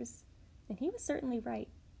 years. And he was certainly right,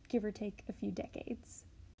 give or take a few decades.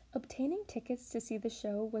 Obtaining tickets to see the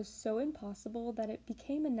show was so impossible that it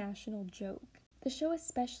became a national joke. The show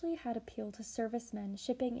especially had appeal to servicemen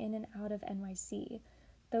shipping in and out of NYC.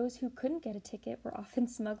 Those who couldn't get a ticket were often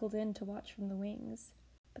smuggled in to watch from the wings.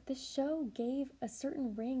 But the show gave a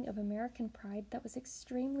certain ring of American pride that was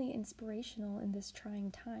extremely inspirational in this trying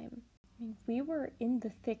time. We were in the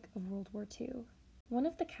thick of World War II. One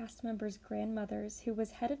of the cast members' grandmothers, who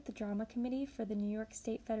was head of the drama committee for the New York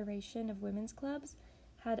State Federation of Women's Clubs,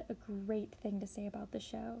 had a great thing to say about the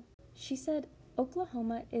show. She said,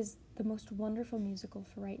 "Oklahoma is the most wonderful musical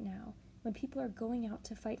for right now, when people are going out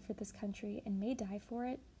to fight for this country and may die for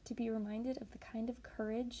it, to be reminded of the kind of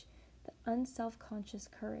courage, the unself-conscious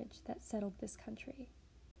courage that settled this country."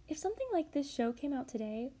 If something like this show came out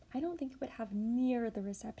today, I don't think it would have near the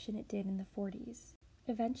reception it did in the 40s.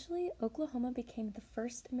 Eventually, Oklahoma became the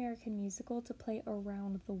first American musical to play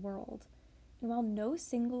around the world. And while no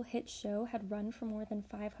single hit show had run for more than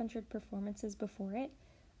 500 performances before it,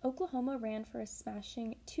 Oklahoma ran for a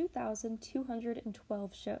smashing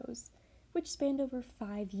 2,212 shows, which spanned over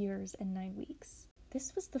 5 years and 9 weeks.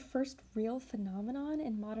 This was the first real phenomenon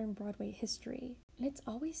in modern Broadway history, and it's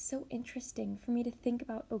always so interesting for me to think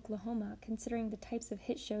about Oklahoma considering the types of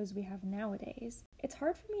hit shows we have nowadays. It's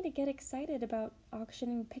hard for me to get excited about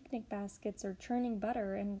auctioning picnic baskets or churning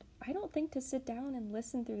butter, and I don't think to sit down and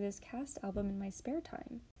listen through this cast album in my spare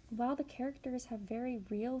time. While the characters have very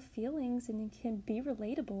real feelings and can be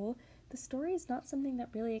relatable, the story is not something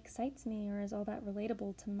that really excites me or is all that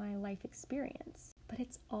relatable to my life experience. But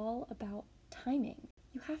it's all about timing.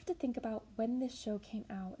 You have to think about when this show came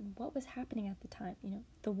out and what was happening at the time,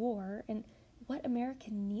 the war, and what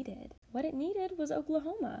America needed. What it needed was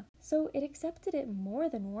Oklahoma. So it accepted it more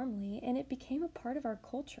than warmly, and it became a part of our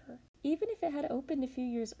culture. Even if it had opened a few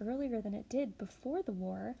years earlier than it did before the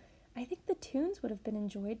war, I think the tunes would have been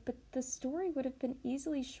enjoyed, but the story would have been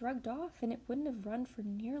easily shrugged off and it wouldn't have run for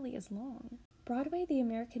nearly as long. Broadway the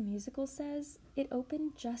American Musical says it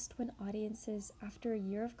opened just when audiences, after a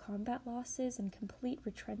year of combat losses and complete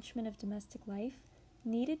retrenchment of domestic life,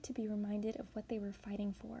 needed to be reminded of what they were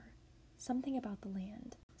fighting for, something about the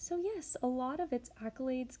land. So yes, a lot of its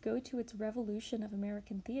accolades go to its revolution of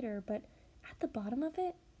American theater, but at the bottom of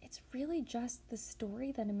it, it's really just the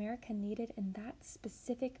story that America needed in that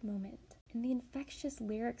specific moment. And the infectious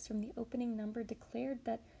lyrics from the opening number declared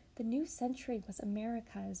that the new century was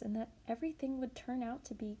America's and that everything would turn out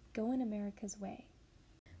to be going America's way.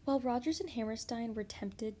 While Rodgers and Hammerstein were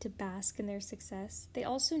tempted to bask in their success, they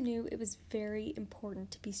also knew it was very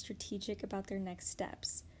important to be strategic about their next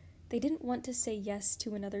steps. They didn't want to say yes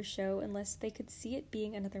to another show unless they could see it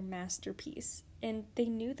being another masterpiece, and they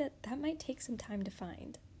knew that that might take some time to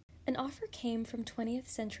find. An offer came from 20th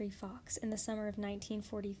Century Fox in the summer of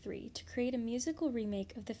 1943 to create a musical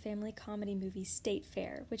remake of the family comedy movie State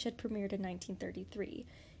Fair, which had premiered in 1933,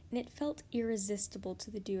 and it felt irresistible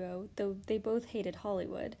to the duo, though they both hated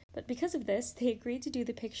Hollywood. But because of this, they agreed to do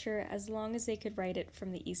the picture as long as they could write it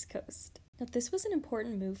from the East Coast. Now, this was an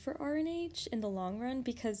important move for R&H in the long run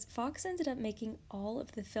because Fox ended up making all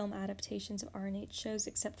of the film adaptations of R&H shows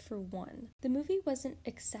except for one. The movie wasn't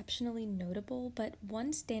exceptionally notable, but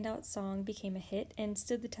one standout song became a hit and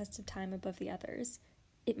stood the test of time above the others.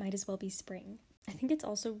 It Might As Well Be Spring. I think it's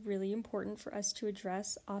also really important for us to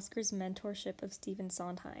address Oscar's mentorship of Stephen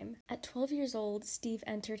Sondheim. At 12 years old, Steve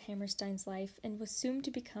entered Hammerstein's life and was soon to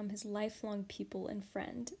become his lifelong pupil and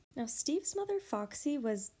friend. Now, Steve's mother, Foxy,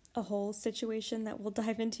 was a whole situation that we'll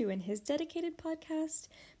dive into in his dedicated podcast,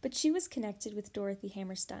 but she was connected with Dorothy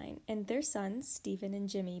Hammerstein, and their sons, Stephen and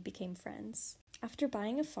Jimmy, became friends. After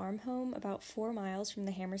buying a farm home about 4 miles from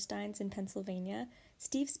the Hammersteins in Pennsylvania,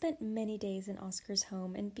 Steve spent many days in Oscar's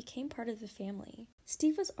home and became part of the family.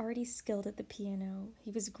 Steve was already skilled at the piano,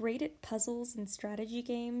 he was great at puzzles and strategy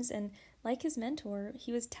games, and like his mentor,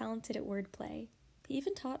 he was talented at wordplay. He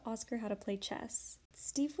even taught Oscar how to play chess.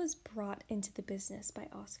 Steve was brought into the business by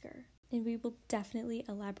Oscar, and we will definitely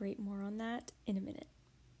elaborate more on that in a minute.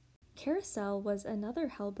 Carousel was another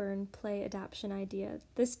Hellburn play adaptation idea.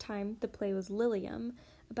 This time, the play was Lilium,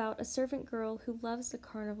 about a servant girl who loves a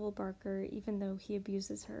carnival barker even though he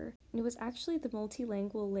abuses her. And it was actually the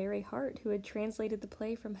multilingual Larry Hart who had translated the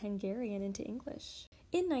play from Hungarian into English.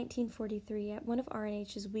 In 1943, at one of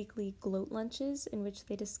R&H's weekly gloat lunches, in which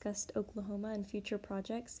they discussed Oklahoma and future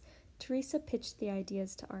projects, Teresa pitched the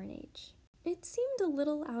ideas to R&H. It seemed a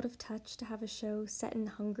little out of touch to have a show set in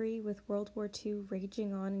Hungary with World War II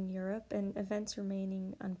raging on in Europe and events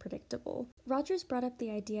remaining unpredictable. Rodgers brought up the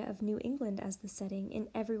idea of New England as the setting, and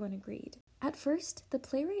everyone agreed. At first, the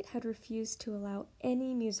playwright had refused to allow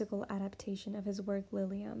any musical adaptation of his work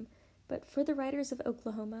Lilium, but for the writers of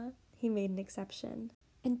Oklahoma, he made an exception.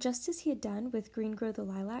 And just as he had done with Green Grow the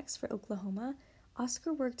Lilacs for Oklahoma,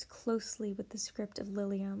 Oscar worked closely with the script of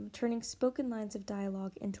Lilium, turning spoken lines of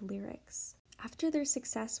dialogue into lyrics. After their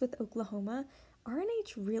success with Oklahoma,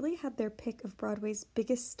 R&H really had their pick of Broadway's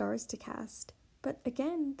biggest stars to cast, but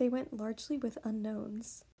again, they went largely with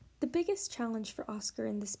unknowns. The biggest challenge for Oscar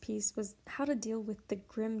in this piece was how to deal with the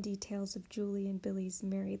grim details of Julie and Billy's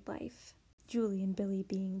married life, Julie and Billy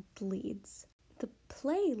being the leads. The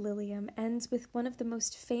play Lilium ends with one of the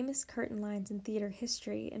most famous curtain lines in theater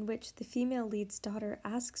history, in which the female lead's daughter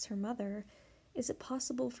asks her mother, "Is it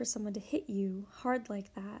possible for someone to hit you hard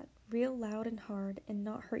like that, real loud and hard, and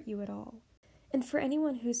not hurt you at all?" And for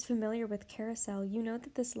anyone who's familiar with Carousel, you know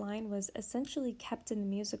that this line was essentially kept in the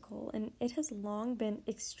musical, and it has long been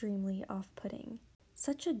extremely off-putting.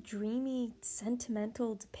 Such a dreamy,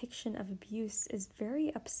 sentimental depiction of abuse is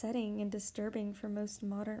very upsetting and disturbing for most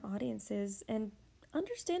modern audiences, and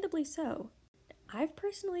understandably so. I've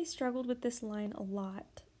personally struggled with this line a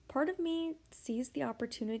lot. Part of me sees the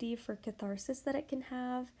opportunity for catharsis that it can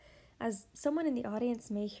have, as someone in the audience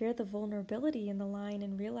may hear the vulnerability in the line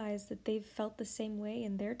and realize that they've felt the same way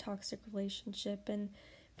in their toxic relationship and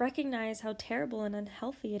recognize how terrible and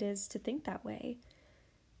unhealthy it is to think that way.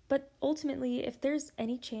 But ultimately, if there's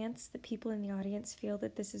any chance that people in the audience feel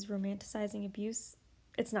that this is romanticizing abuse,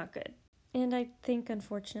 it's not good. And I think,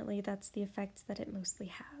 unfortunately, that's the effect that it mostly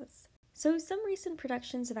has. So some recent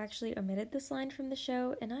productions have actually omitted this line from the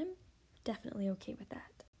show, and I'm definitely okay with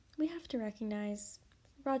that. We have to recognize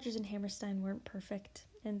Rodgers and Hammerstein weren't perfect,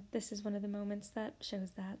 and this is one of the moments that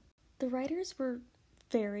shows that. The writers were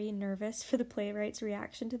very nervous for the playwright's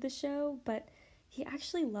reaction to the show, but he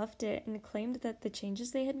actually loved it and claimed that the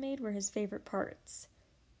changes they had made were his favorite parts.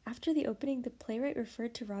 After the opening, the playwright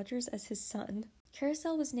referred to Rodgers as his son.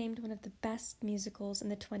 Carousel was named one of the best musicals in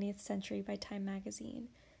the 20th century by Time magazine.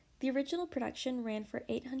 The original production ran for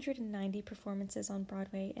 890 performances on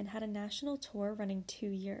Broadway and had a national tour running 2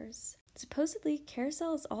 years. Supposedly,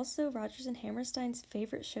 Carousel is also Rodgers and Hammerstein's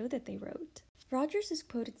favorite show that they wrote. Rodgers is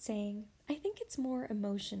quoted saying, "I think it's more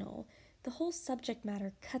emotional. The whole subject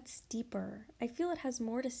matter cuts deeper. I feel it has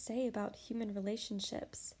more to say about human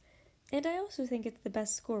relationships. And I also think it's the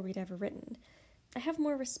best score we'd ever written. I have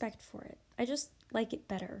more respect for it. I just like it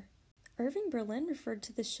better." Irving Berlin referred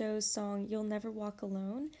to the show's song "You'll Never Walk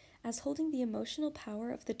Alone" as holding the emotional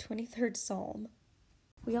power of the 23rd Psalm.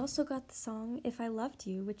 We also got the song "If I Loved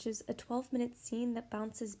You," which is a 12-minute scene that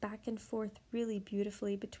bounces back and forth really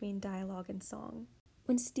beautifully between dialogue and song.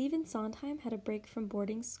 When Stephen Sondheim had a break from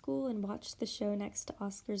boarding school and watched the show next to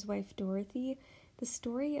Oscar's wife Dorothy, the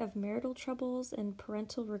story of marital troubles and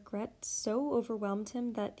parental regret so overwhelmed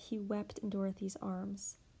him that he wept in Dorothy's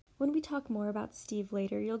arms. When we talk more about Steve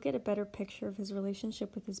later, you'll get a better picture of his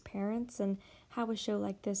relationship with his parents and how a show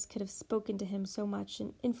like this could have spoken to him so much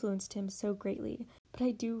and influenced him so greatly. But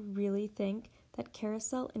I do really think that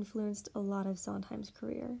Carousel influenced a lot of Sondheim's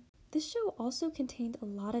career. This show also contained a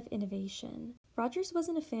lot of innovation. Rodgers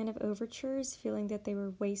wasn't a fan of overtures, feeling that they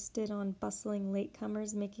were wasted on bustling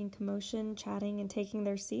latecomers making commotion, chatting, and taking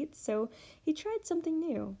their seats, so he tried something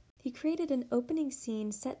new. He created an opening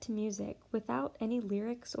scene set to music without any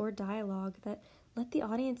lyrics or dialogue that let the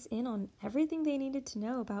audience in on everything they needed to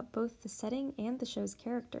know about both the setting and the show's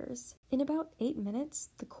characters. In about 8 minutes,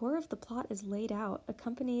 the core of the plot is laid out,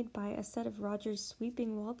 accompanied by a set of Rodgers'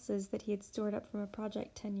 sweeping waltzes that he had stored up from a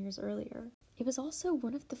project 10 years earlier. It was also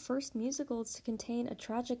one of the first musicals to contain a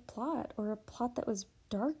tragic plot, or a plot that was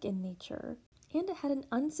dark in nature. And it had an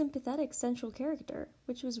unsympathetic central character,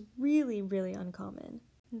 which was really, really uncommon.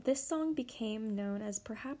 This song became known as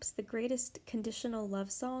perhaps the greatest conditional love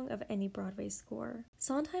song of any Broadway score.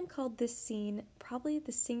 Sondheim called this scene probably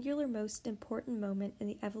the singular most important moment in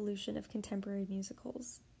the evolution of contemporary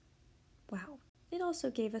musicals. Wow. It also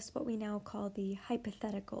gave us what we now call the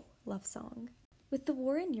hypothetical love song. With the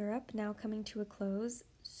war in Europe now coming to a close,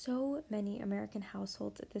 so many American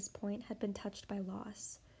households at this point had been touched by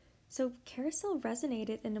loss. So Carousel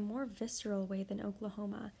resonated in a more visceral way than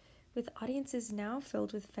Oklahoma, with audiences now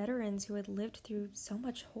filled with veterans who had lived through so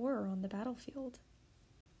much horror on the battlefield.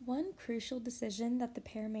 One crucial decision that the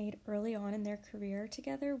pair made early on in their career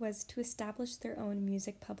together was to establish their own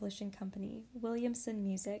music publishing company, Williamson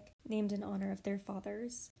Music, named in honor of their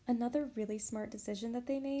fathers. Another really smart decision that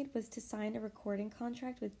they made was to sign a recording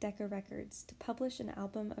contract with Decca Records to publish an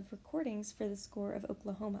album of recordings for the score of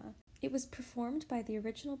Oklahoma. It was performed by the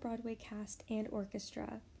original Broadway cast and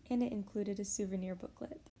orchestra, and it included a souvenir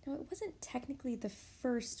booklet. Now, it wasn't technically the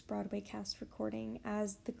first Broadway cast recording,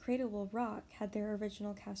 as The Cradle Will Rock had their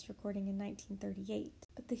original cast recording in 1938,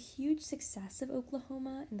 but the huge success of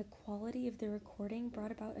Oklahoma and the quality of the recording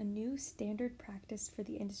brought about a new standard practice for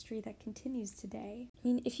the industry that continues today. I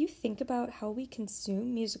mean, if you think about how we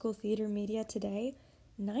consume musical theater media today,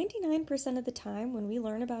 99% of the time when we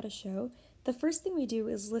learn about a show, the first thing we do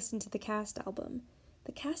is listen to the cast album.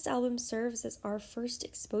 The cast album serves as our first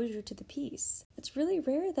exposure to the piece. It's really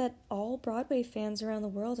rare that all Broadway fans around the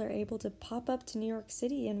world are able to pop up to New York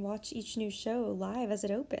City and watch each new show live as it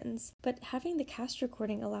opens, but having the cast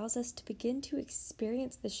recording allows us to begin to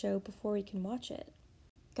experience the show before we can watch it.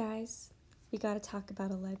 Guys, we gotta talk about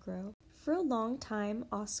Allegro. For a long time,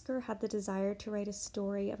 Oscar had the desire to write a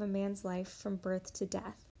story of a man's life from birth to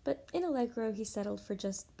death, but in Allegro he settled for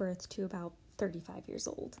just birth to about 35 years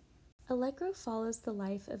old. Allegro follows the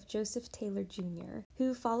life of Joseph Taylor Jr.,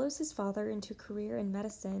 who follows his father into a career in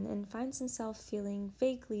medicine and finds himself feeling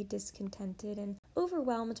vaguely discontented and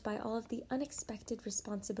overwhelmed by all of the unexpected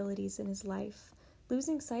responsibilities in his life,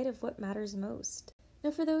 losing sight of what matters most.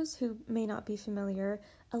 Now, for those who may not be familiar,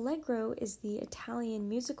 Allegro is the Italian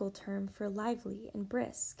musical term for lively and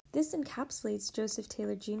brisk. This encapsulates Joseph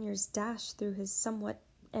Taylor Jr.'s dash through his somewhat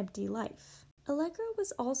empty life. Allegro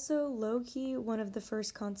was also low-key one of the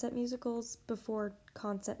first concept musicals before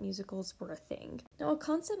concept musicals were a thing. Now, a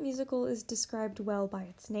concept musical is described well by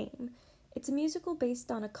its name. It's a musical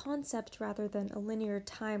based on a concept rather than a linear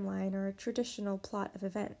timeline or a traditional plot of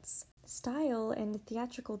events. Style and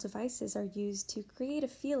theatrical devices are used to create a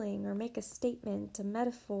feeling or make a statement, a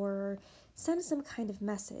metaphor, or send some kind of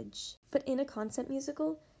message. But in a concept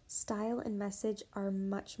musical, style and message are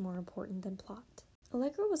much more important than plot.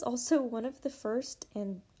 Allegro was also one of the first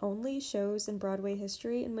and only shows in Broadway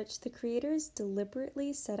history in which the creators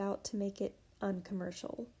deliberately set out to make it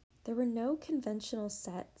uncommercial. There were no conventional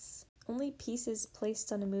sets, only pieces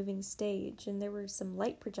placed on a moving stage, and there were some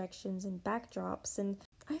light projections and backdrops, and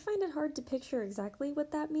I find it hard to picture exactly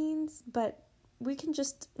what that means, but we can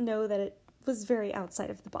just know that it was very outside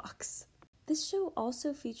of the box. This show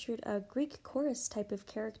also featured a Greek chorus type of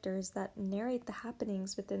characters that narrate the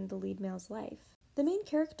happenings within the lead male's life. The main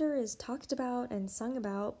character is talked about and sung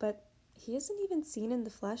about, but he isn't even seen in the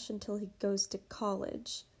flesh until he goes to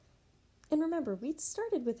college. And remember, we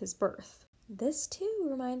started with his birth. This too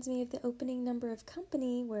reminds me of the opening number of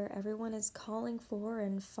Company, where everyone is calling for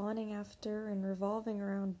and fawning after and revolving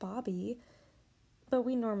around Bobby, but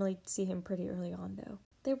we normally see him pretty early on though.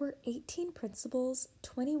 There were 18 principals,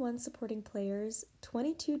 21 supporting players,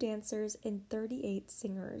 22 dancers, and 38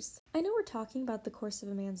 singers. I know we're talking about the course of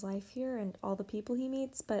a man's life here and all the people he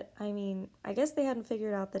meets, but I guess they hadn't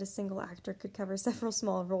figured out that a single actor could cover several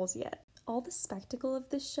small roles yet. All the spectacle of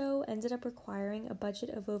this show ended up requiring a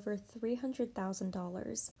budget of over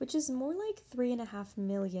 $300,000, which is more like $3.5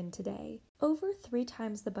 million today, over 3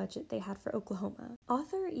 times the budget they had for Oklahoma.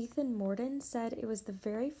 Author Ethan Morden said it was the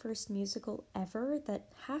very first musical ever that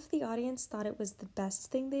half the audience thought it was the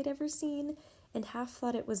best thing they'd ever seen, and half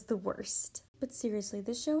thought it was the worst. But seriously,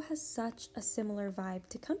 this show has such a similar vibe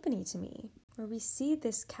to Company to me, where we see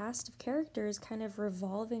this cast of characters kind of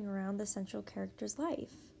revolving around the central character's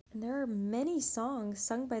life. And there are many songs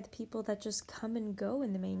sung by the people that just come and go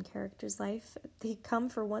in the main character's life. They come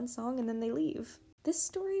for one song and then they leave. This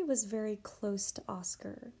story was very close to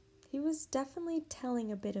Oscar. He was definitely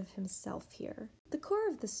telling a bit of himself here. The core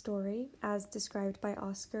of the story, as described by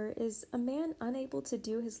Oscar, is a man unable to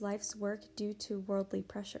do his life's work due to worldly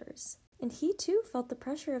pressures. And he too felt the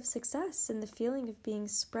pressure of success and the feeling of being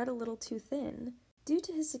spread a little too thin. Due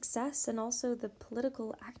to his success and also the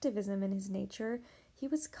political activism in his nature, he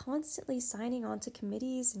was constantly signing on to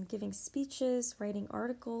committees and giving speeches, writing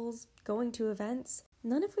articles, going to events,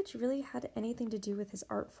 none of which really had anything to do with his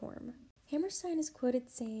art form. Hammerstein is quoted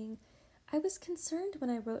saying, "I was concerned when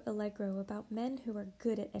I wrote Allegro about men who are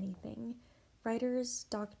good at anything, writers,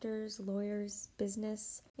 doctors, lawyers,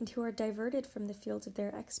 business, and who are diverted from the field of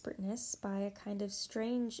their expertness by a kind of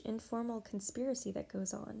strange, informal conspiracy that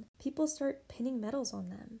goes on. People start pinning medals on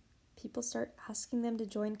them. People start asking them to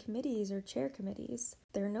join committees or chair committees.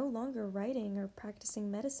 They're no longer writing or practicing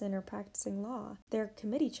medicine or practicing law. They're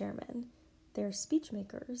committee chairmen. They're speech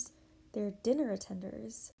makers. they're dinner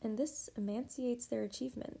attenders, and this emancipates their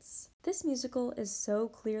achievements. This musical is so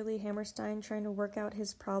clearly Hammerstein trying to work out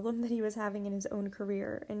his problem that he was having in his own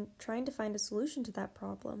career, and trying to find a solution to that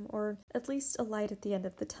problem, or at least a light at the end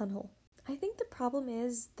of the tunnel. I think the problem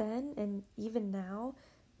is, then, and even now,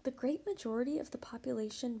 the great majority of the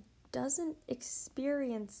population doesn't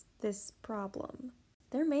experience this problem.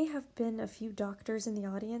 There may have been a few doctors in the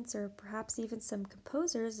audience, or perhaps even some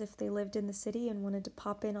composers if they lived in the city and wanted to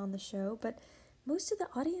pop in on the show, but most of the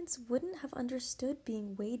audience wouldn't have understood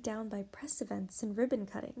being weighed down by press events and ribbon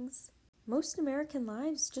cuttings. Most American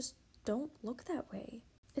lives just don't look that way.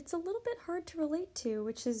 It's a little bit hard to relate to,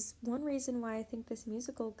 which is one reason why I think this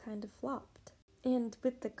musical kind of flopped. And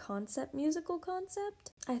with the musical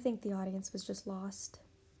concept, I think the audience was just lost.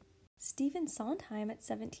 Stephen Sondheim, at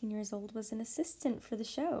 17 years old, was an assistant for the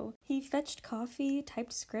show. He fetched coffee,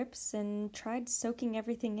 typed scripts, and tried soaking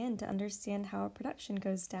everything in to understand how a production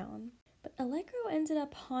goes down. But Allegro ended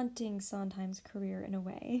up haunting Sondheim's career in a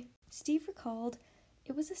way. Steve recalled,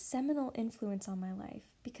 "It was a seminal influence on my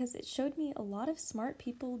life because it showed me a lot of smart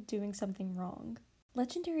people doing something wrong."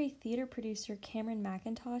 Legendary theater producer Cameron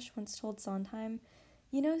McIntosh once told Sondheim,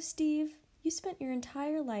 "You know, Steve, you spent your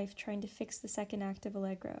entire life trying to fix the second act of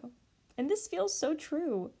Allegro." And this feels so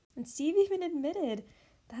true. And Steve even admitted,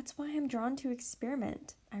 "That's why I'm drawn to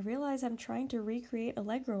experiment. I realize I'm trying to recreate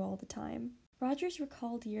Allegro all the time." Rodgers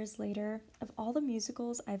recalled years later, "Of all the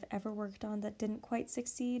musicals I've ever worked on that didn't quite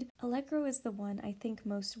succeed, Allegro is the one I think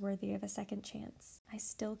most worthy of a second chance. I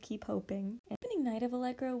still keep hoping." The opening night of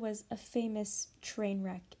Allegro was a famous train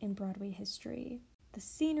wreck in Broadway history. The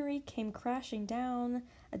scenery came crashing down,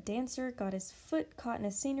 a dancer got his foot caught in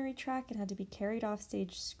a scenery track and had to be carried off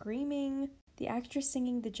stage screaming. The actress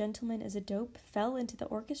singing "The Gentleman is a Dope" fell into the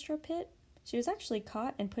orchestra pit. She was actually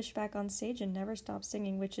caught and pushed back on stage and never stopped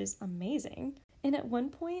singing, which is amazing. And at one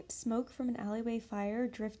point, smoke from an alleyway fire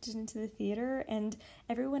drifted into the theater, and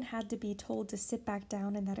everyone had to be told to sit back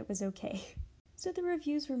down and that it was okay. So the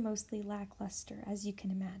reviews were mostly lackluster, as you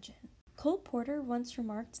can imagine. Cole Porter once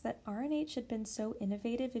remarked that R&H had been so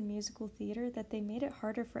innovative in musical theater that they made it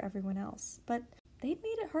harder for everyone else, but they'd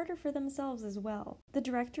made it harder for themselves as well. The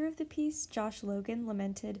director of the piece, Josh Logan,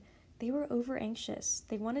 lamented, "They were over-anxious,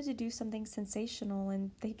 they wanted to do something sensational,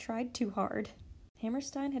 and they tried too hard."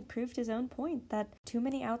 Hammerstein had proved his own point that too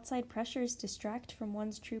many outside pressures distract from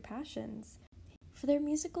one's true passions. For their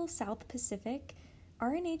musical South Pacific,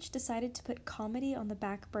 R&H decided to put comedy on the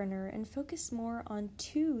back burner and focus more on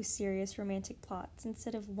two serious romantic plots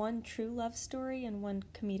instead of one true love story and one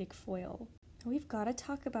comedic foil. We've got to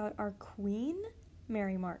talk about our queen,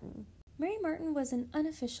 Mary Martin. Mary Martin was an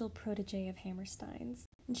unofficial protege of Hammerstein's,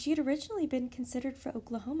 and she had originally been considered for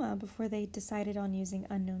Oklahoma before they decided on using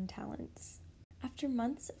unknown talents. After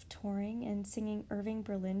months of touring and singing Irving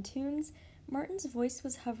Berlin tunes, Martin's voice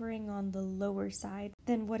was hovering on the lower side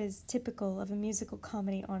than what is typical of a musical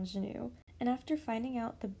comedy ingenue, and after finding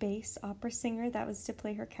out the bass opera singer that was to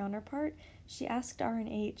play her counterpart, she asked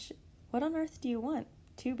R&H, "What on earth do you want?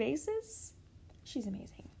 2 basses?" She's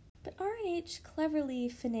amazing. But R&H cleverly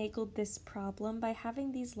finagled this problem by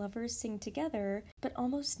having these lovers sing together, but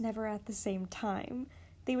almost never at the same time.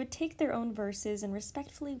 They would take their own verses and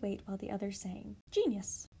respectfully wait while the other sang.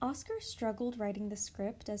 Genius! Oscar struggled writing the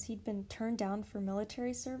script as he'd been turned down for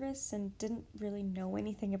military service and didn't really know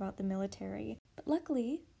anything about the military. But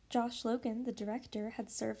luckily, Josh Logan, the director,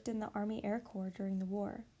 had served in the Army Air Corps during the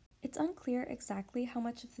war. It's unclear exactly how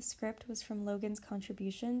much of the script was from Logan's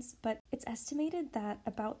contributions, but it's estimated that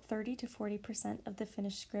about 30 to 40% of the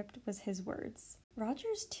finished script was his words.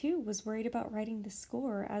 Rodgers, too, was worried about writing the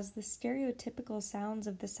score, as the stereotypical sounds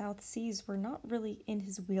of the South Seas were not really in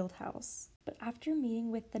his wheelhouse. But after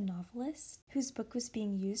meeting with the novelist, whose book was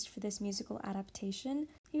being used for this musical adaptation,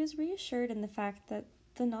 he was reassured in the fact that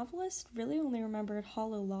the novelist really only remembered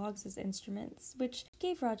hollow logs as instruments, which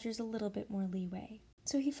gave Rodgers a little bit more leeway.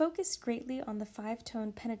 So he focused greatly on the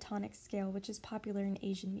 5-tone pentatonic scale, which is popular in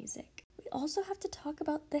Asian music. We also have to talk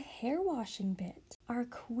about the hair washing bit. Our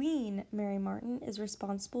queen, Mary Martin, is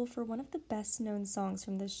responsible for one of the best-known songs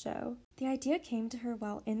from this show. The idea came to her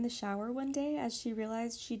while in the shower one day, as she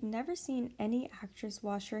realized she'd never seen any actress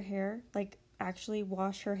wash her hair, like actually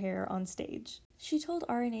wash her hair on stage. She told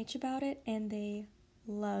R&H about it, and they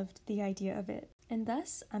loved the idea of it. And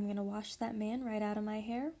thus, "I'm Gonna Wash That Man Right Out of My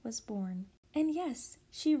Hair" was born. And yes,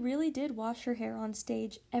 she really did wash her hair on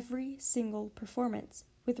stage every single performance,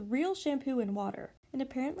 with real shampoo and water. And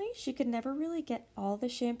apparently she could never really get all the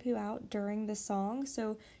shampoo out during the song,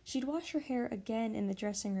 so she'd wash her hair again in the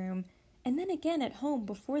dressing room, and then again at home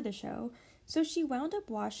before the show, so she wound up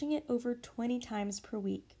washing it over 20 times per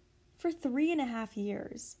week, for 3.5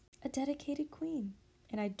 years. a dedicated queen.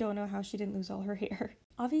 And I don't know how she didn't lose all her hair.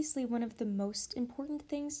 Obviously, one of the most important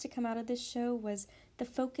things to come out of this show was the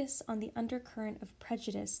focus on the undercurrent of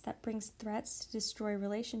prejudice that brings threats to destroy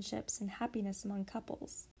relationships and happiness among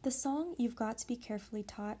couples. The song You've Got to Be Carefully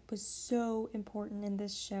Taught was so important in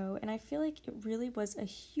this show, and I feel like it really was a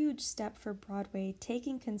huge step for Broadway,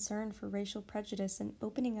 taking concern for racial prejudice and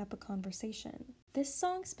opening up a conversation. This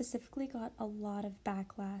song specifically got a lot of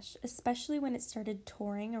backlash, especially when it started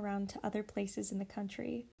touring around to other places in the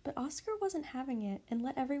country. But Oscar wasn't having it and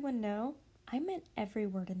let everyone know, I meant every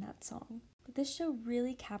word in that song. But this show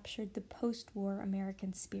really captured the post-war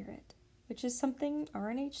American spirit, which is something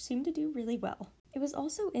RNH seemed to do really well. It was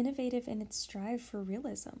also innovative in its strive for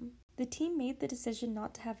realism. The team made the decision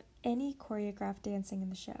not to have any choreographed dancing in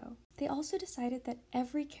the show. They also decided that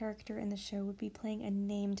every character in the show would be playing a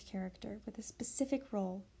named character with a specific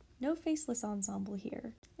role. No faceless ensemble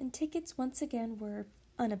here. And tickets once again were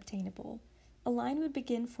unobtainable. A line would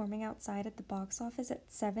begin forming outside at the box office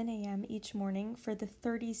at 7 a.m. each morning for the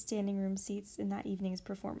 30 standing room seats in that evening's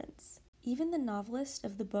performance. Even the novelist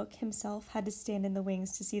of the book himself had to stand in the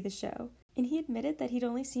wings to see the show, and he admitted that he'd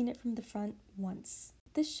only seen it from the front once.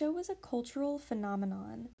 This show was a cultural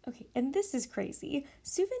phenomenon. Okay, and this is crazy.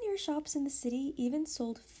 Souvenir shops in the city even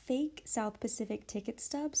sold fake South Pacific ticket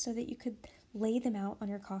stubs so that you could lay them out on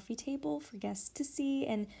your coffee table for guests to see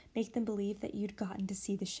and make them believe that you'd gotten to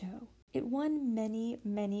see the show. It won many,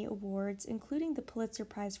 many awards, including the Pulitzer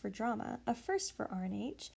Prize for Drama, a first for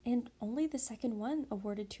RNH, and only the second one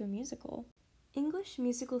awarded to a musical. English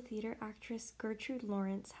musical theater actress Gertrude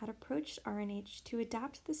Lawrence had approached RNH to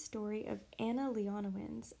adapt the story of Anna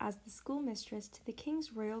Leonowens as the schoolmistress to the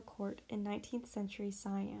King's royal court in 19th century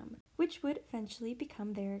Siam, which would eventually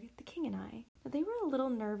become their The King and I. But they were a little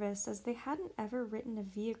nervous as they hadn't ever written a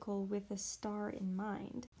vehicle with a star in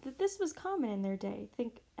mind. That this was common in their day,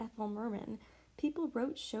 think Ethel Merman. People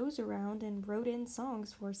wrote shows around and wrote in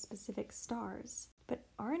songs for specific stars. But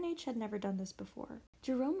RNH had never done this before.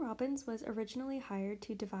 Jerome Robbins was originally hired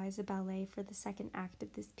to devise a ballet for the second act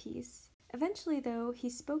of this piece. Eventually, though, he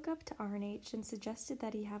spoke up to RNH and suggested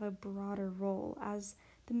that he have a broader role, as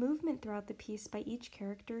the movement throughout the piece by each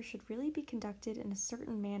character should really be conducted in a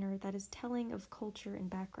certain manner that is telling of culture and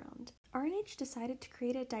background. RNH decided to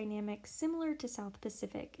create a dynamic similar to South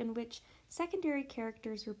Pacific, in which secondary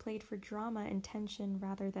characters were played for drama and tension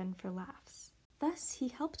rather than for laughs. Thus, he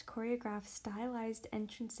helped choreograph stylized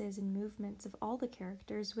entrances and movements of all the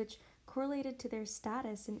characters, which correlated to their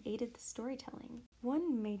status and aided the storytelling.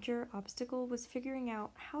 One major obstacle was figuring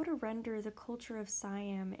out how to render the culture of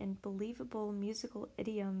Siam in believable musical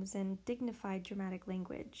idioms and dignified dramatic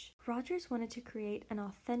language. Rodgers wanted to create an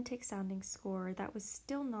authentic-sounding score that was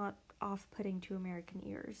still not off-putting to American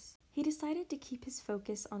ears. He decided to keep his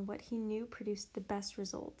focus on what he knew produced the best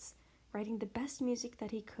results, writing the best music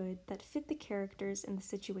that he could that fit the characters and the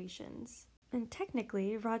situations. And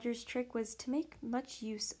technically, Rodgers' trick was to make much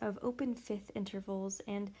use of open fifth intervals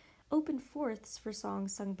and open fourths for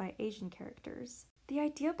songs sung by Asian characters. The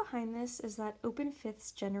idea behind this is that open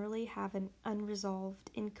fifths generally have an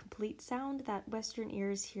unresolved, incomplete sound that Western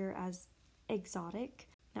ears hear as exotic.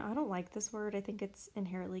 Now, I don't like this word. I think it's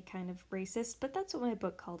inherently kind of racist, but that's what my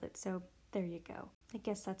book called it, so there you go. I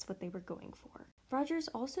guess that's what they were going for. Rodgers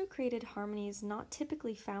also created harmonies not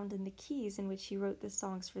typically found in the keys in which he wrote the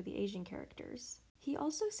songs for the Asian characters. He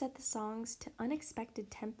also set the songs to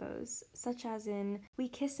unexpected tempos, such as in We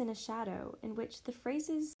Kiss in a Shadow, in which the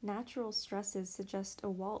phrase's natural stresses suggest a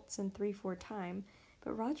waltz in 3/4 time,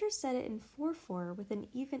 but Rodgers set it in 4/4 with an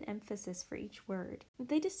even emphasis for each word.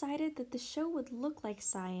 They decided that the show would look like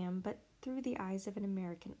Siam, but through the eyes of an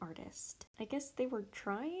American artist. I guess they were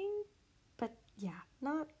trying, but yeah,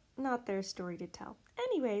 not their story to tell.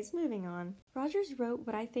 Anyways, moving on. Rodgers wrote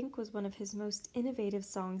what I think was one of his most innovative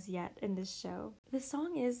songs yet in this show. The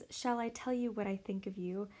song is Shall I Tell You What I Think of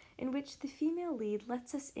You, in which the female lead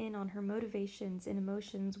lets us in on her motivations and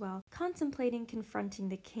emotions while contemplating confronting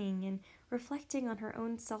the king and reflecting on her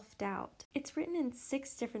own self-doubt. It's written in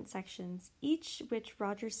 6 different sections, each which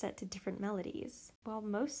Rodgers set to different melodies, while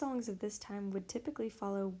most songs of this time would typically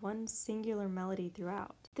follow one singular melody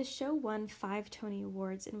throughout. The show won 5 Tony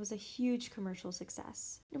Awards and was a huge commercial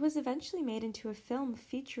success. It was eventually made into a film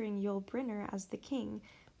featuring Yul Brynner as the king,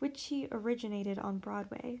 which he originated on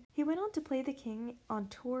Broadway. He went on to play the king on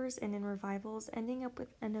tours and in revivals, ending up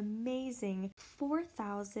with an amazing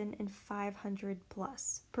 4,500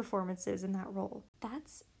 plus performances in that role.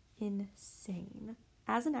 That's insane.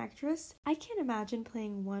 As an actress, I can't imagine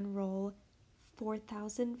playing one role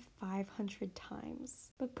 4,500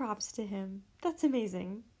 times. But props to him. That's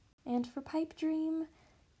amazing. And for Pipe Dream,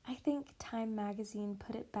 I think Time magazine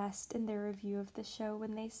put it best in their review of the show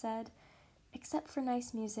when they said, "Except for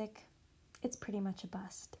nice music, it's pretty much a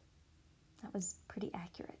bust." That was pretty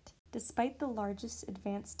accurate. Despite the largest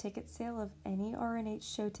advance ticket sale of any RNH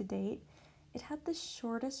show to date, it had the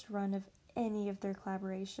shortest run of any of their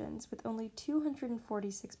collaborations, with only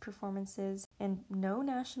 246 performances and no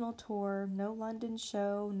national tour, no London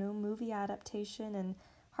show, no movie adaptation, and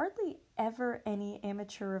hardly ever any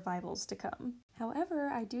amateur revivals to come. However,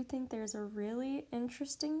 I do think there's a really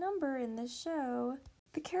interesting number in this show.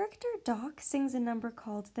 The character Doc sings a number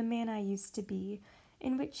called "The Man I Used to Be,"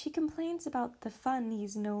 in which he complains about the fun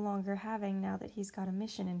he's no longer having now that he's got a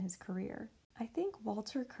mission in his career. I think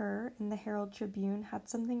Walter Kerr in the Herald Tribune had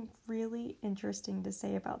something really interesting to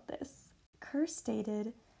say about this. Kerr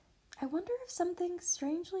stated, "I wonder if something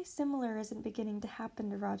strangely similar isn't beginning to happen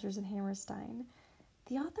to Rodgers and Hammerstein.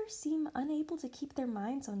 The authors seem unable to keep their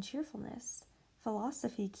minds on cheerfulness.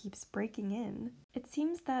 Philosophy keeps breaking in. It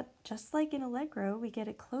seems that, just like in Allegro, we get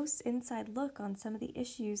a close inside look on some of the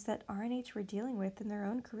issues that RNH were dealing with in their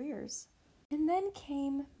own careers." And then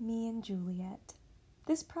came Me and Juliet.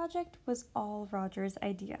 This project was all Rodgers'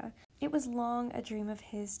 idea. It was long a dream of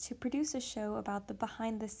his to produce a show about the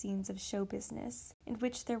behind-the-scenes of show business, in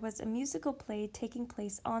which there was a musical play taking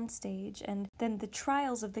place on stage, and then the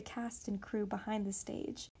trials of the cast and crew behind the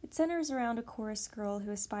stage. It centers around a chorus girl who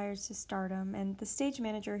aspires to stardom, and the stage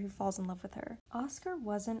manager who falls in love with her. Oscar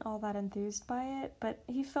wasn't all that enthused by it, but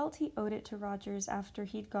he felt he owed it to Rodgers after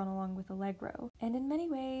he'd gone along with Allegro. And in many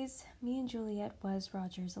ways, Me and Juliet was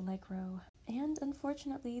Rodgers' Allegro. And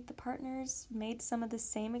unfortunately, the partners made some of the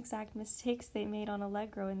same exact mistakes they made on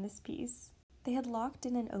Allegro in this piece. They had locked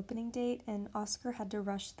in an opening date, and Oscar had to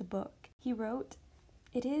rush the book. He wrote,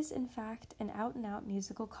 "It is, in fact, an out-and-out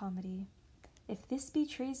musical comedy. If this be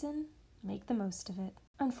treason, make the most of it."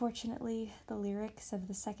 Unfortunately, the lyrics of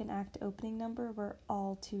the second act opening number were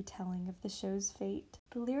all too telling of the show's fate.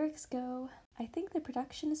 The lyrics go, "I think the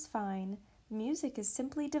production is fine, the music is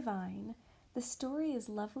simply divine, the story is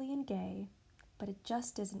lovely and gay, but it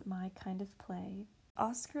just isn't my kind of play."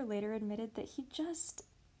 Oscar later admitted that he just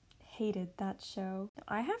hated that show.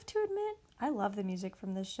 I have to admit, I love the music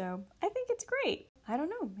from this show. I think it's great. I don't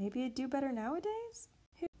know, maybe it'd do better nowadays?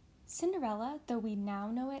 Cinderella, though we now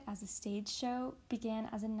know it as a stage show, began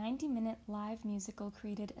as a 90-minute live musical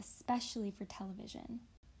created especially for television.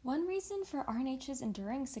 One reason for RNH's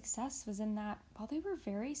enduring success was in that, while they were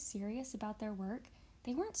very serious about their work,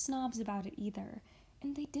 they weren't snobs about it either,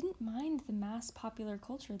 and they didn't mind the mass popular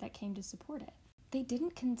culture that came to support it. They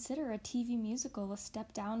didn't consider a TV musical a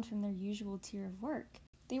step down from their usual tier of work.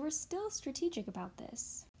 They were still strategic about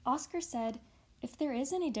this. Oscar said, "If there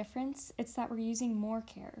is any difference, it's that we're using more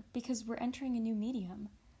care, because we're entering a new medium.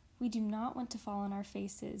 We do not want to fall on our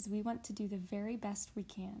faces. We want to do the very best we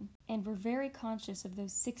can. And we're very conscious of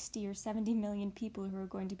those 60 or 70 million people who are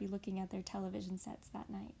going to be looking at their television sets that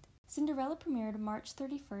night." Cinderella premiered March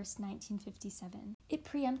 31st, 1957. It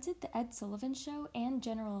preempted The Ed Sullivan Show and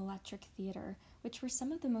General Electric Theater, which were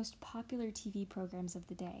some of the most popular TV programs of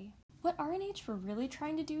the day. What RNH were really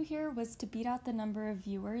trying to do here was to beat out the number of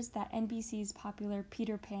viewers that NBC's popular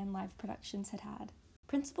Peter Pan live productions had had.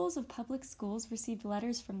 Principals of public schools received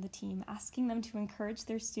letters from the team asking them to encourage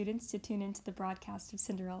their students to tune into the broadcast of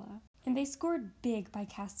Cinderella. And they scored big by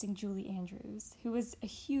casting Julie Andrews, who was a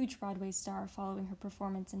huge Broadway star following her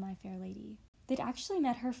performance in My Fair Lady. They'd actually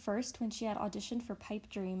met her first when she had auditioned for Pipe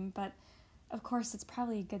Dream, but of course it's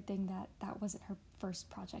probably a good thing that that wasn't her first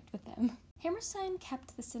project with them. Hammerstein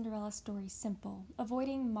kept the Cinderella story simple,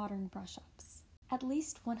 avoiding modern brush-ups. At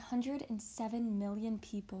least 107 million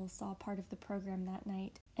people saw part of the program that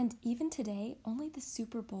night, and even today, only the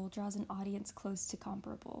Super Bowl draws an audience close to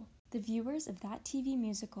comparable. The viewers of that TV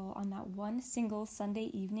musical on that one single Sunday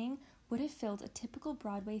evening would have filled a typical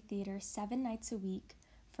Broadway theater 7 nights a week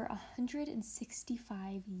for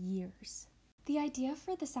 165 years. The idea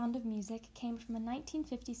for The Sound of Music came from a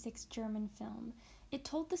 1956 German film. It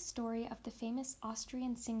told the story of the famous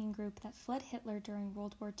Austrian singing group that fled Hitler during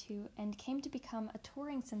World War II and came to become a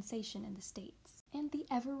touring sensation in the States. And the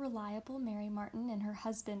ever-reliable Mary Martin and her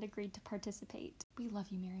husband agreed to participate. We love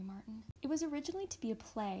you, Mary Martin. It was originally to be a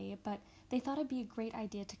play, but they thought it'd be a great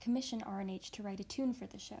idea to commission RNH to write a tune for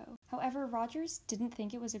the show. However, Rodgers didn't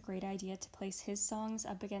think it was a great idea to place his songs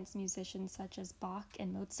up against musicians such as Bach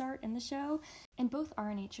and Mozart in the show, and both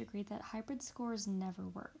RNH agreed that hybrid scores never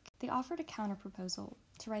work. They offered a counter-proposal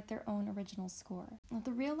to write their own original score. Now,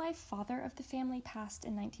 the real-life father of the family passed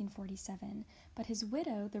in 1947, but his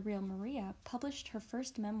widow, the real Maria, published her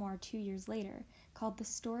first memoir 2 years later, called The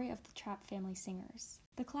Story of the Trapp Family Singer. singers.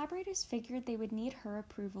 The collaborators figured they would need her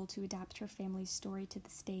approval to adapt her family's story to the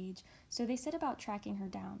stage, so they set about tracking her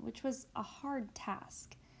down, which was a hard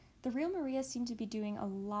task. The real Maria seemed to be doing a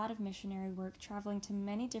lot of missionary work, traveling to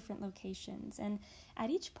many different locations, and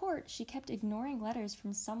at each port she kept ignoring letters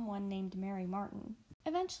from someone named Mary Martin.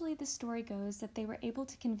 Eventually, the story goes that they were able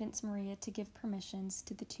to convince Maria to give permissions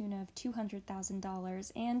to the tune of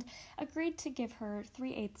 $200,000 and agreed to give her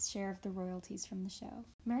 3/8 share of the royalties from the show.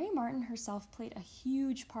 Mary Martin herself played a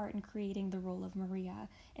huge part in creating the role of Maria,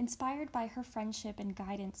 inspired by her friendship and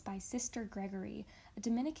guidance by Sister Gregory, a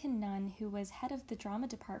Dominican nun who was head of the drama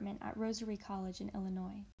department at Rosary College in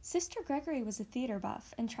Illinois. Sister Gregory was a theater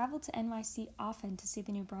buff and traveled to NYC often to see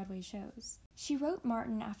the new Broadway shows. She wrote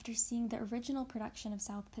Martin after seeing the original production of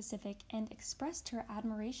South Pacific and expressed her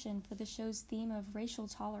admiration for the show's theme of racial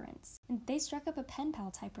tolerance, and they struck up a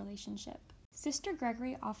pen-pal type relationship. Sister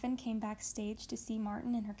Gregory often came backstage to see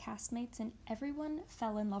Martin and her castmates, and everyone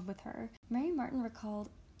fell in love with her. Mary Martin recalled,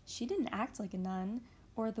 "She didn't act like a nun,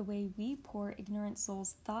 or the way we poor ignorant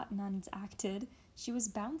souls thought nuns acted. She was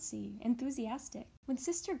bouncy, enthusiastic." When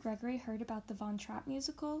Sister Gregory heard about the Von Trapp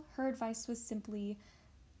musical, her advice was simply,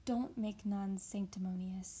 "Don't make nuns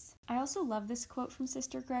sanctimonious." I also love this quote from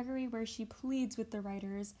Sister Gregory where she pleads with the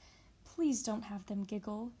writers, "Please don't have them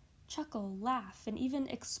giggle, chuckle, laugh, and even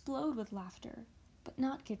explode with laughter, but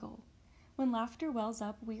not giggle. When laughter wells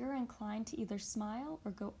up, we are inclined to either smile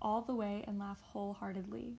or go all the way and laugh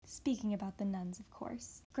wholeheartedly." Speaking about the nuns, of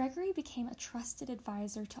course. Gregory became a trusted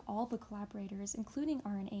advisor to all the collaborators, including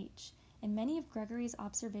R&H, and many of Gregory's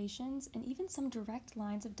observations and even some direct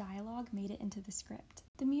lines of dialogue made it into the script.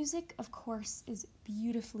 The music, of course, is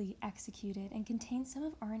beautifully executed and contains some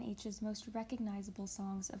of R&H's most recognizable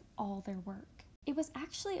songs of all their work. It was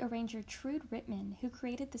actually arranger Trude Rittman who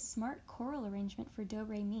created the smart choral arrangement for Do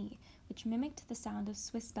Re Mi, which mimicked the sound of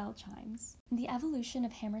Swiss bell chimes. The evolution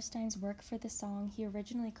of Hammerstein's work for the song he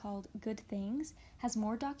originally called Good Things has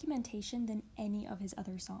more documentation than any of his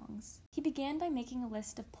other songs. He began by making a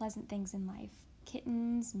list of pleasant things in life: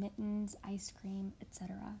 kittens, mittens, ice cream,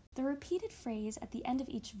 etc. The repeated phrase at the end of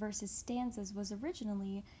each verse's stanzas was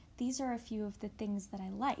originally, "These are a few of the things that I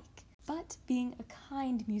like." But being a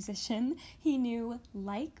kind musician, he knew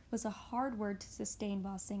 "like" was a hard word to sustain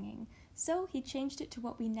while singing, so he changed it to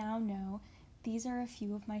what we now know: "These are a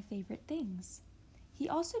few of my favorite things." He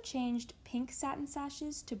also changed pink satin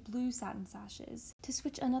sashes to blue satin sashes, to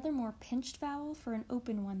switch another more pinched vowel for an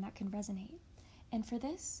open one that can resonate. And for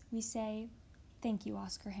this, we say, thank you,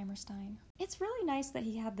 Oscar Hammerstein. It's really nice that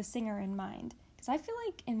he had the singer in mind, because I feel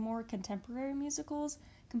like in more contemporary musicals,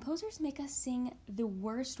 composers make us sing the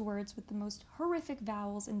worst words with the most horrific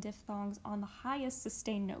vowels and diphthongs on the highest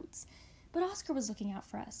sustained notes. But Oscar was looking out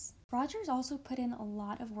for us. Rodgers also put in a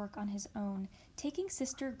lot of work on his own, taking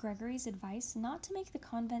Sister Gregory's advice not to make the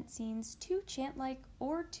convent scenes too chant-like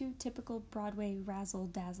or too typical Broadway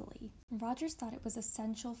razzle-dazzly. Rodgers thought it was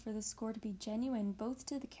essential for the score to be genuine both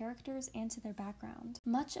to the characters and to their background.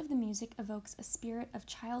 Much of the music evokes a spirit of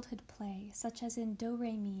childhood play, such as in Do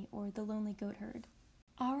Re Mi or The Lonely Goatherd.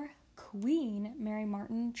 Our queen, Mary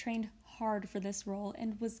Martin, trained hard for this role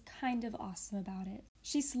and was kind of awesome about it.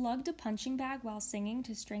 She slugged a punching bag while singing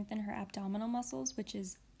to strengthen her abdominal muscles, which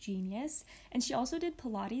is genius, and she also did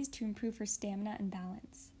Pilates to improve her stamina and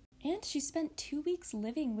balance. And she spent 2 weeks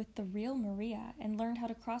living with the real Maria and learned how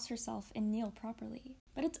to cross herself and kneel properly.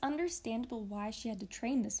 But it's understandable why she had to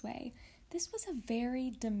train this way. This was a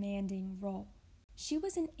very demanding role. She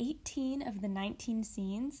was in 18 of the 19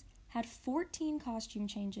 scenes, had 14 costume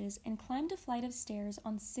changes, and climbed a flight of stairs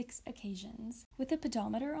on 6 occasions. With a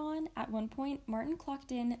pedometer on, at one point, Martin clocked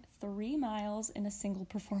in 3 miles in a single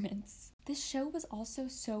performance. This show was also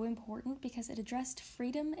so important because it addressed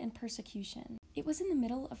freedom and persecution. It was in the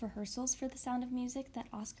middle of rehearsals for The Sound of Music that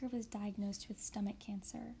Oscar was diagnosed with stomach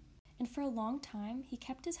cancer. And for a long time, he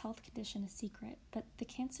kept his health condition a secret, but the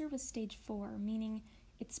cancer was stage 4, meaning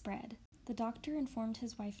it spread. The doctor informed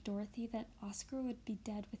his wife Dorothy that Oscar would be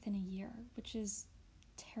dead within a year, which is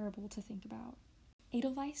terrible to think about.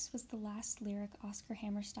 Edelweiss was the last lyric Oscar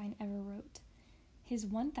Hammerstein ever wrote, his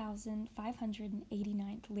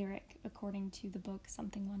 1,589th lyric, according to the book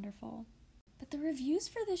Something Wonderful. But the reviews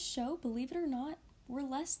for this show, believe it or not, were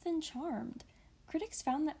less than charmed. Critics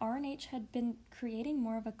found that R&H had been creating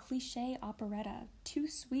more of a cliché operetta, too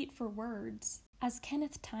sweet for words. As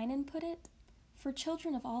Kenneth Tynan put it, for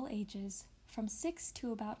children of all ages, from 6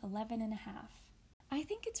 to about 11 and a half. I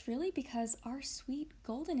think it's really because our sweet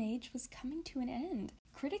golden age was coming to an end.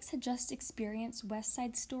 Critics had just experienced West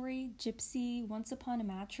Side Story, Gypsy, Once Upon a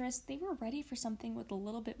Mattress. They were ready for something with a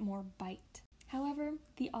little bit more bite. However,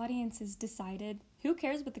 the audiences decided, who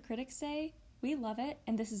cares what the critics say? We love it,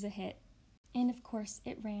 and this is a hit. And of course,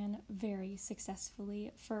 it ran very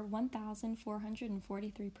successfully for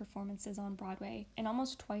 1,443 performances on Broadway and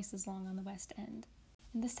almost twice as long on the West End.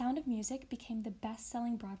 And The Sound of Music became the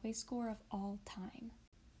best-selling Broadway score of all time.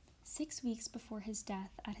 6 weeks before his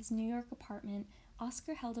death, at his New York apartment,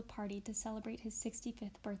 Oscar held a party to celebrate his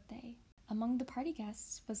 65th birthday. Among the party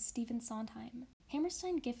guests was Stephen Sondheim.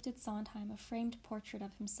 Hammerstein gifted Sondheim a framed portrait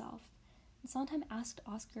of himself. Sondheim asked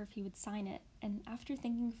Oscar if he would sign it, and after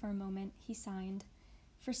thinking for a moment, he signed,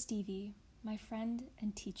 "For Stevie, my friend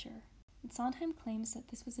and teacher." And Sondheim claims that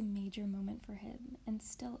this was a major moment for him, and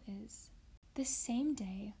still is. This same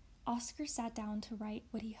day, Oscar sat down to write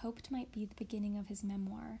what he hoped might be the beginning of his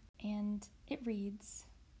memoir, and it reads,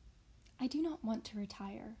 "I do not want to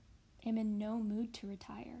retire, am in no mood to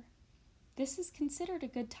retire. This is considered a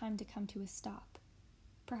good time to come to a stop.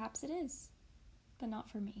 Perhaps it is, but not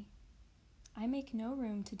for me. I make no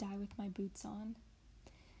room to die with my boots on.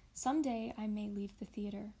 Some day I may leave the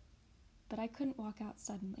theater, but I couldn't walk out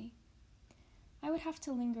suddenly. I would have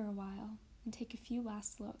to linger a while and take a few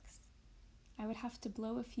last looks. I would have to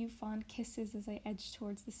blow a few fond kisses as I edged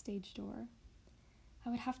towards the stage door. I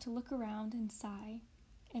would have to look around and sigh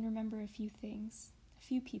and remember a few things, a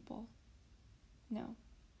few people. No,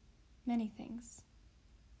 many things,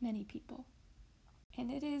 many people."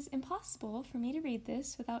 And it is impossible for me to read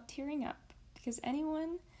this without tearing up, because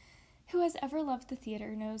anyone who has ever loved the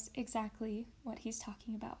theater knows exactly what he's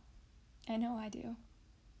talking about. I know I do.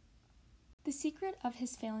 The secret of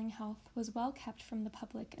his failing health was well kept from the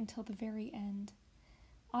public until the very end.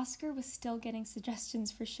 Oscar was still getting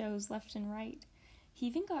suggestions for shows left and right. He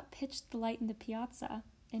even got pitched The Light in the Piazza,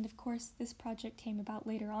 and of course this project came about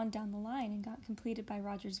later on down the line and got completed by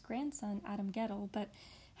Rodgers' grandson, Adam Gettle, but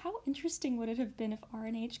how interesting would it have been if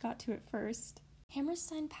R&H got to it first?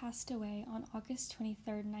 Hammerstein passed away on August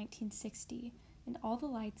 23, 1960, and all the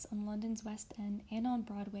lights on London's West End and on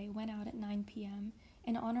Broadway went out at 9 p.m.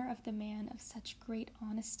 in honor of the man of such great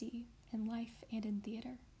honesty in life and in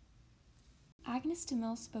theater. Agnes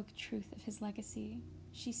DeMille spoke truth of his legacy.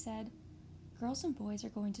 She said, "Girls and boys are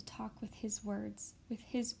going to talk with his words, with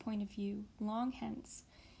his point of view, long hence,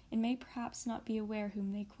 and may perhaps not be aware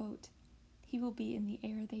whom they quote. He will be in the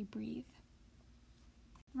air they breathe."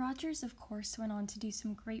 Rodgers, of course, went on to do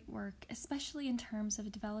some great work, especially in terms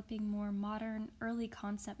of developing more modern, early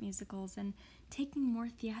concept musicals and taking more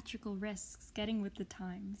theatrical risks, getting with the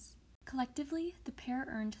times. Collectively, the pair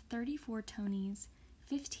earned 34 Tonys,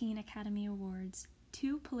 15 Academy Awards,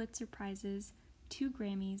 2 Pulitzer Prizes, 2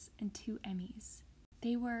 Grammys, and 2 Emmys.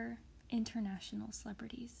 They were international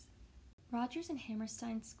celebrities. Rodgers and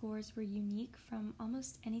Hammerstein's scores were unique from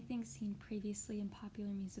almost anything seen previously in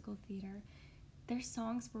popular musical theater. Their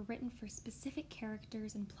songs were written for specific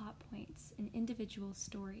characters and plot points and individual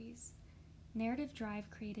stories. Narrative drive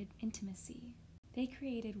created intimacy. They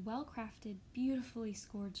created well-crafted, beautifully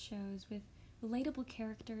scored shows with relatable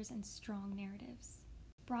characters and strong narratives.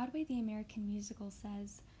 Broadway the American Musical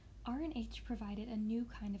says, R&H provided a new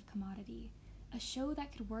kind of commodity, a show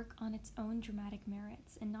that could work on its own dramatic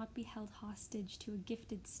merits and not be held hostage to a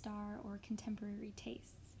gifted star or contemporary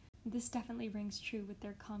tastes. This definitely rings true with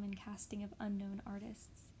their common casting of unknown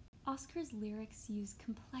artists. Oscar's lyrics use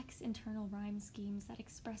complex internal rhyme schemes that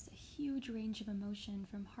express a huge range of emotion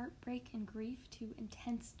from heartbreak and grief to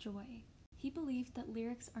intense joy. He believed that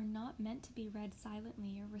lyrics are not meant to be read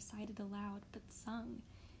silently or recited aloud, but sung.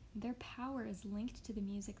 Their power is linked to the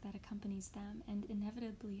music that accompanies them and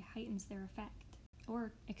inevitably heightens their effect,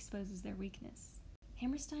 or exposes their weakness.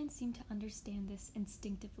 Hammerstein seemed to understand this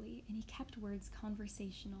instinctively, and he kept words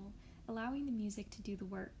conversational, allowing the music to do the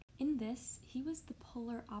work. In this, he was the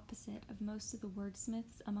polar opposite of most of the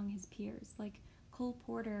wordsmiths among his peers, like Cole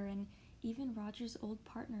Porter and even Rodgers' old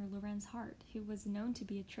partner Lorenz Hart, who was known to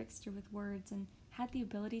be a trickster with words and had the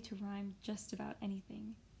ability to rhyme just about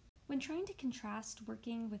anything. When trying to contrast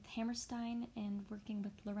working with Hammerstein and working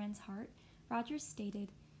with Lorenz Hart, Rodgers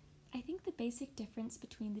stated, "I think the basic difference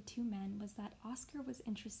between the two men was that Oscar was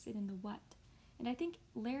interested in the what, and I think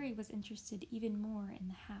Larry was interested even more in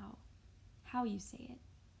the how you say it.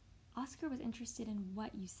 Oscar was interested in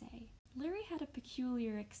what you say. Larry had a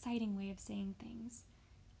peculiar, exciting way of saying things.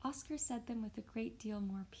 Oscar said them with a great deal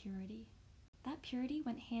more purity. That purity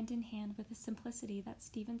went hand in hand with a simplicity that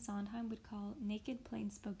Stephen Sondheim would call naked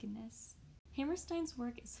plain-spokenness. Hammerstein's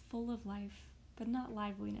work is full of life, but not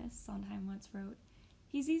liveliness," Sondheim once wrote.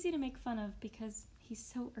 "He's easy to make fun of because he's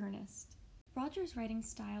so earnest." Rodgers' writing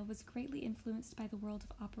style was greatly influenced by the world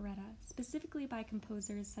of operetta, specifically by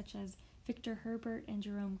composers such as Victor Herbert and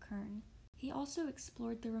Jerome Kern. He also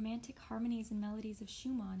explored the romantic harmonies and melodies of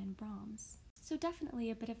Schumann and Brahms. So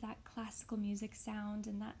definitely a bit of that classical music sound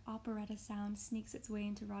and that operetta sound sneaks its way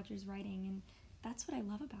into Rodgers' writing, and that's what I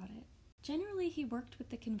love about it. Generally, he worked with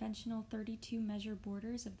the conventional 32-measure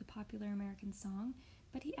borders of the popular American song,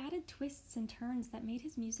 but he added twists and turns that made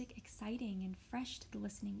his music exciting and fresh to the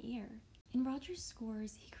listening ear. In Rodgers'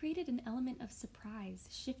 scores, he created an element of surprise,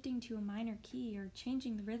 shifting to a minor key or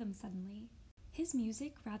changing the rhythm suddenly. His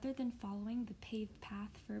music, rather than following the paved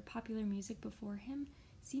path for popular music before him,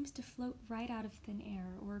 seems to float right out of thin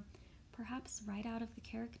air, or perhaps right out of the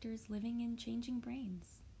characters living in changing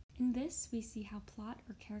brains. In this, we see how plot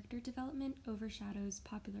or character development overshadows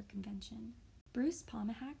popular convention. Bruce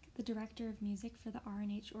Pomahak, the director of music for the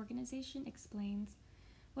R&H organization, explains,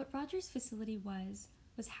 "What Rodgers' facility was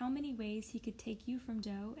how many ways he could take you from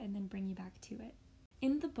dough and then bring you back to it."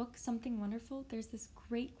 In the book Something Wonderful, there's this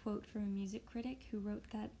great quote from a music critic who wrote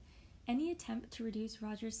that any attempt to reduce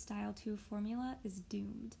Rodgers' style to a formula is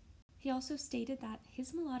doomed. He also stated that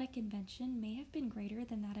his melodic invention may have been greater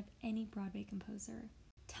than that of any Broadway composer.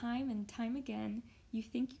 Time and time again, you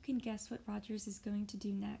think you can guess what Rodgers is going to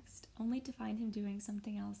do next, only to find him doing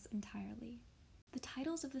something else entirely. The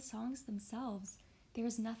titles of the songs themselves, "There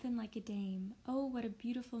is Nothing Like a Dame," "Oh, What a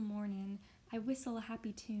Beautiful Mornin'," "I Whistle a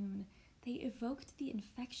Happy Tune," they evoked the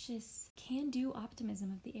infectious, can-do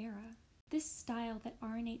optimism of the era. This style that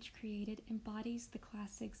R&H created embodies the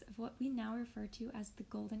classics of what we now refer to as the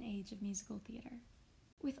golden age of musical theater.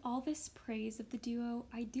 With all this praise of the duo,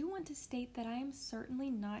 I do want to state that I am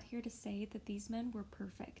certainly not here to say that these men were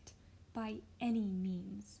perfect, by any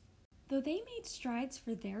means. Though they made strides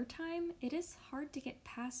for their time, it is hard to get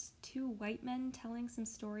past two white men telling some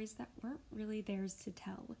stories that weren't really theirs to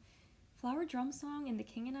tell. Flower Drum Song and The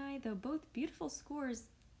King and I, though both beautiful scores,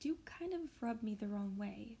 do kind of rub me the wrong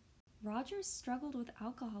way. Rodgers struggled with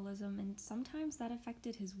alcoholism, and sometimes that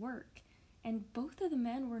affected his work, and both of the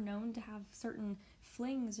men were known to have certain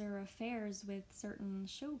flings or affairs with certain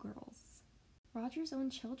showgirls. Rodgers' own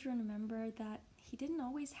children remember that he didn't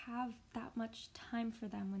always have that much time for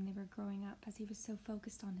them when they were growing up, as he was so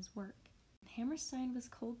focused on his work. Hammerstein was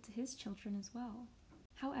cold to his children as well.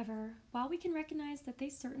 However, while we can recognize that they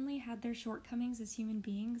certainly had their shortcomings as human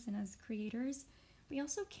beings and as creators, we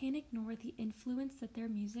also can't ignore the influence that their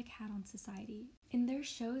music had on society. In their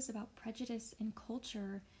shows about prejudice and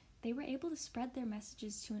culture, they were able to spread their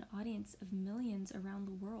messages to an audience of millions around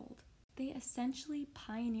the world. They essentially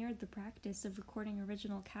pioneered the practice of recording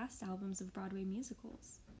original cast albums of Broadway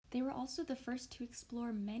musicals. They were also the first to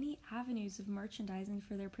explore many avenues of merchandising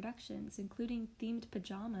for their productions, including themed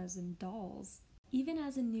pajamas and dolls. Even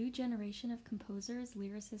as a new generation of composers,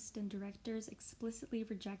 lyricists, and directors explicitly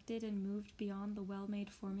rejected and moved beyond the well-made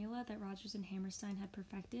formula that Rodgers and Hammerstein had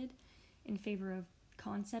perfected, in favor of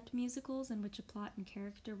concept musicals in which a plot and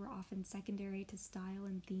character were often secondary to style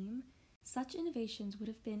and theme, such innovations would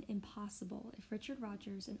have been impossible if Richard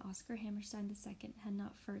Rodgers and Oscar Hammerstein II had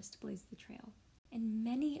not first blazed the trail. And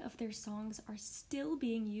many of their songs are still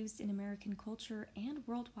being used in American culture and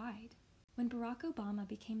worldwide. When Barack Obama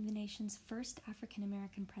became the nation's first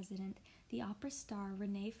African-American president, the opera star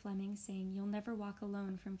Renee Fleming sang "You'll Never Walk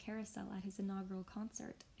Alone" from Carousel at his inaugural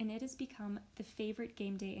concert, and it has become the favorite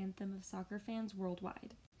game day anthem of soccer fans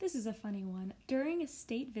worldwide. This is a funny one. During a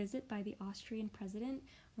state visit by the Austrian president,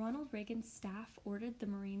 Ronald Reagan's staff ordered the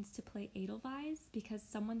Marines to play Edelweiss because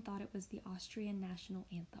someone thought it was the Austrian national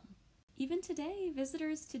anthem. Even today,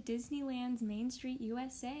 visitors to Disneyland's Main Street,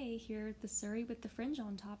 USA hear "The Surrey with the Fringe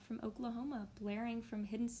on Top" from Oklahoma blaring from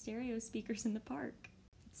hidden stereo speakers in the park.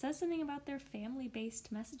 It says something about their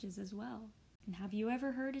family-based messages as well. And have you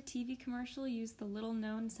ever heard a TV commercial use the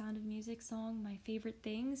little-known Sound of Music song "My Favorite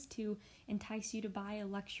Things" to entice you to buy a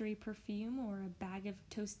luxury perfume or a bag of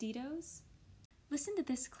Tostitos? Listen to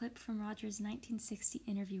this clip from Rodgers' 1960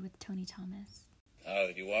 interview with Tony Thomas.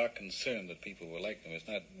 You are concerned that people will like them. It's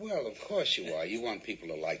not... Well, of course you are. You want people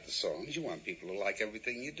to like the songs. You want people to like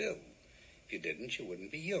everything you do. If you didn't, you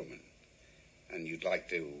wouldn't be human. And you'd like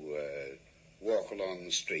to walk along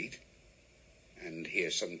the street and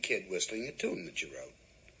hear some kid whistling a tune that you wrote.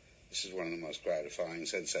 This is one of the most gratifying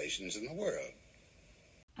sensations in the world.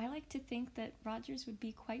 I like to think that Rodgers would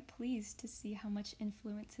be quite pleased to see how much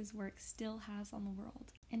influence his work still has on the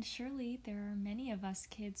world. And surely there are many of us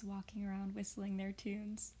kids walking around whistling their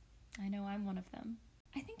tunes. I know I'm one of them.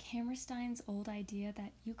 I think Hammerstein's old idea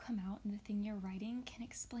that you come out in the thing you're writing can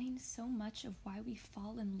explain so much of why we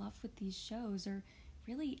fall in love with these shows, or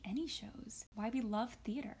really any shows, why we love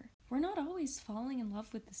theater. We're not always falling in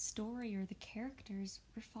love with the story or the characters,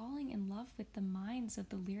 we're falling in love with the minds of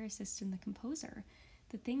the lyricist and the composer,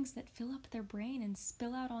 the things that fill up their brain and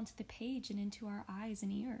spill out onto the page and into our eyes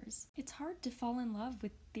and ears. It's hard to fall in love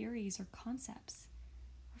with theories or concepts.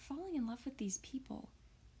 We're falling in love with these people,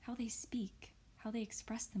 how they speak, how they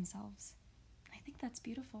express themselves. I think that's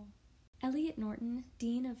beautiful. Eliot Norton,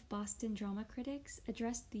 Dean of Boston Drama Critics,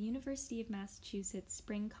 addressed the University of Massachusetts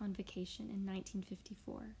Spring Convocation in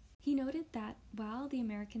 1954. He noted that while the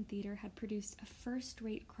American theater had produced a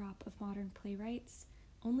first-rate crop of modern playwrights,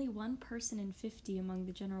 only 1 person in 50 among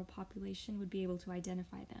the general population would be able to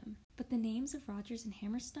identify them. But the names of Rodgers and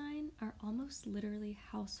Hammerstein are almost literally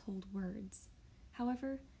household words.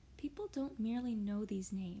 However, people don't merely know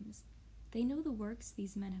these names. They know the works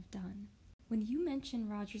these men have done. When you mention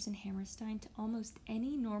Rodgers and Hammerstein to almost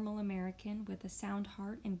any normal American with a sound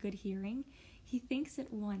heart and good hearing, he thinks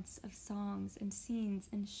at once of songs and scenes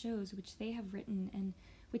and shows which they have written and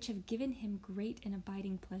which have given him great and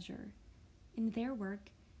abiding pleasure. In their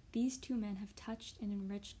work, these 2 men have touched and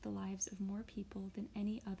enriched the lives of more people than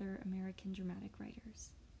any other American dramatic writers.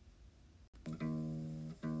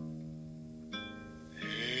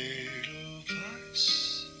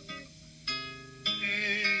 Edelweiss,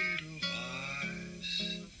 Edelweiss,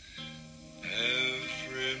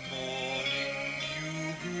 every morning you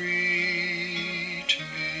greet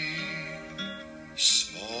me,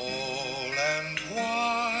 small and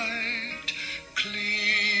white,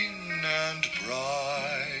 clean and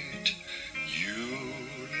bright, you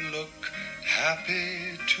look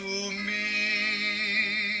happy to me.